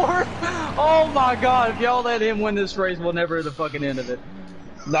 4th? Oh my god, if y'all let him win this race, we'll never hear the fucking end of it.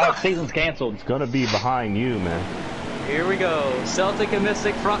 No, season's canceled. It's gonna be behind you, man. Here we go. Celtic and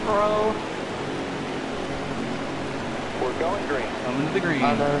Mystic front row. We're going green. Coming to the green.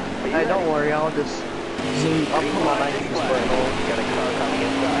 Hey, don't worry, I'll just I'll put my 19 spray on. Got a car coming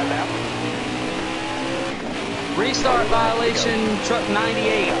inside now. Restart violation, truck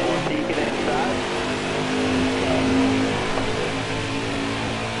 98. Got one beacon inside.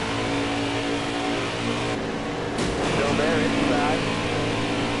 Still there inside.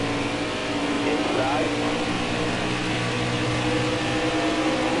 Inside.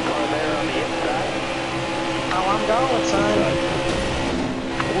 Car there on the inside. How I'm going, son.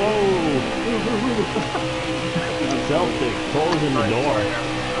 Whoa! Celtic closing the door.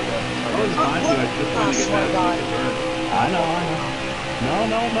 I was fine too. I just wanted to get that. I know. No.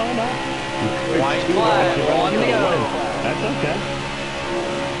 White flag, on the go. That's okay.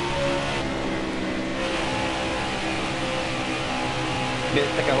 I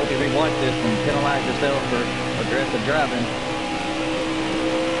hope you rewatch this and penalize yourself for aggressive driving.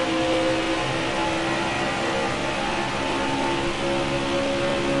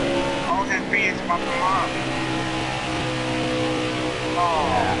 All that beans my mom.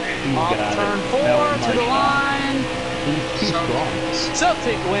 Off turn 4 to the line. He's strong.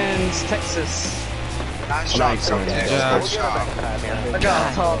 Celtic wins Texas. Nice job, Celtic. Good job. I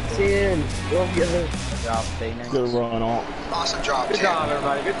got top 10. Go get it. Good job, Phoenix. Good run on. Awesome job, Good Tim. job,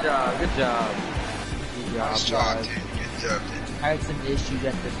 everybody. Good job. Good job. Good Nice job, job, guys. Tim. Good job, Tim. I had some issues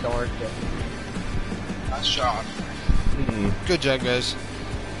at the start, but Nice job. Good job, guys.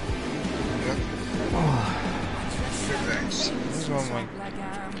 Good things. What's wrong with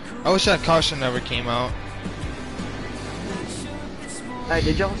I wish that caution never came out. Hey,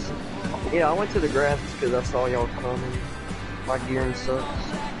 did y'all see? Yeah, I went to the grass because I saw y'all coming. My gearing sucks.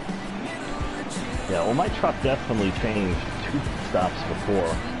 Yeah, well, my truck definitely changed 2 stops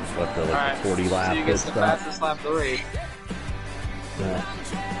before, but the like 40 lap So you pit get the stop. fastest lap of the race. Yeah.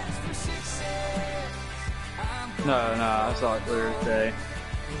 No, I saw it clear as day.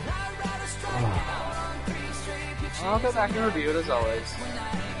 I'll go back and review it as always.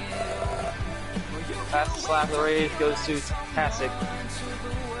 Fastest lap of the race goes to Tasik.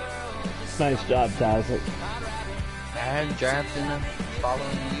 Nice job, Tasik. I'm drafting and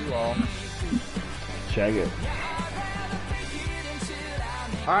following you all. Check it.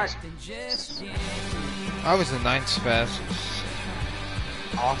 Alright. I was the 9th fastest.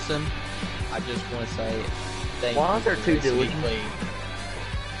 Awesome. I just want to say thank Why you aren't there for 2 this week, diligent? Lee.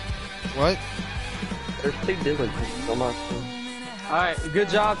 What? There's 2 diligents on my screen. Alright, good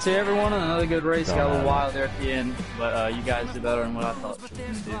job to everyone. Another good race. Got a little wild there at the end, but you guys did better than what I thought you were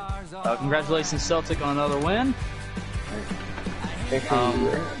going to do. Congratulations, Celtic, on another win.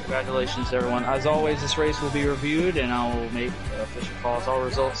 Congratulations, everyone. As always, this race will be reviewed, and I will make official calls. All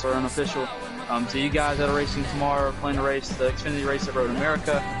results are unofficial. So you guys that are racing tomorrow, plan to race the Xfinity race at Road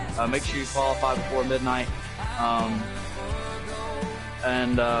America. Make sure you qualify before midnight.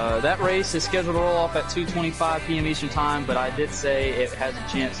 That race is scheduled to roll off at 2:25 p.m. Eastern Time, but I did say it has a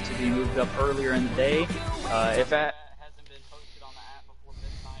chance to be moved up earlier in the day. If that hasn't been posted on the app before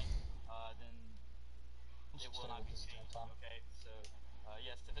midnight, then it will not be changed. Okay, so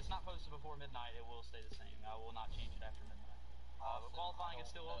yes, if it's not posted before midnight, it will stay the same. I will not change it after midnight. But qualifying is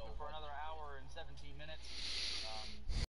still open for another hour and 17 minutes.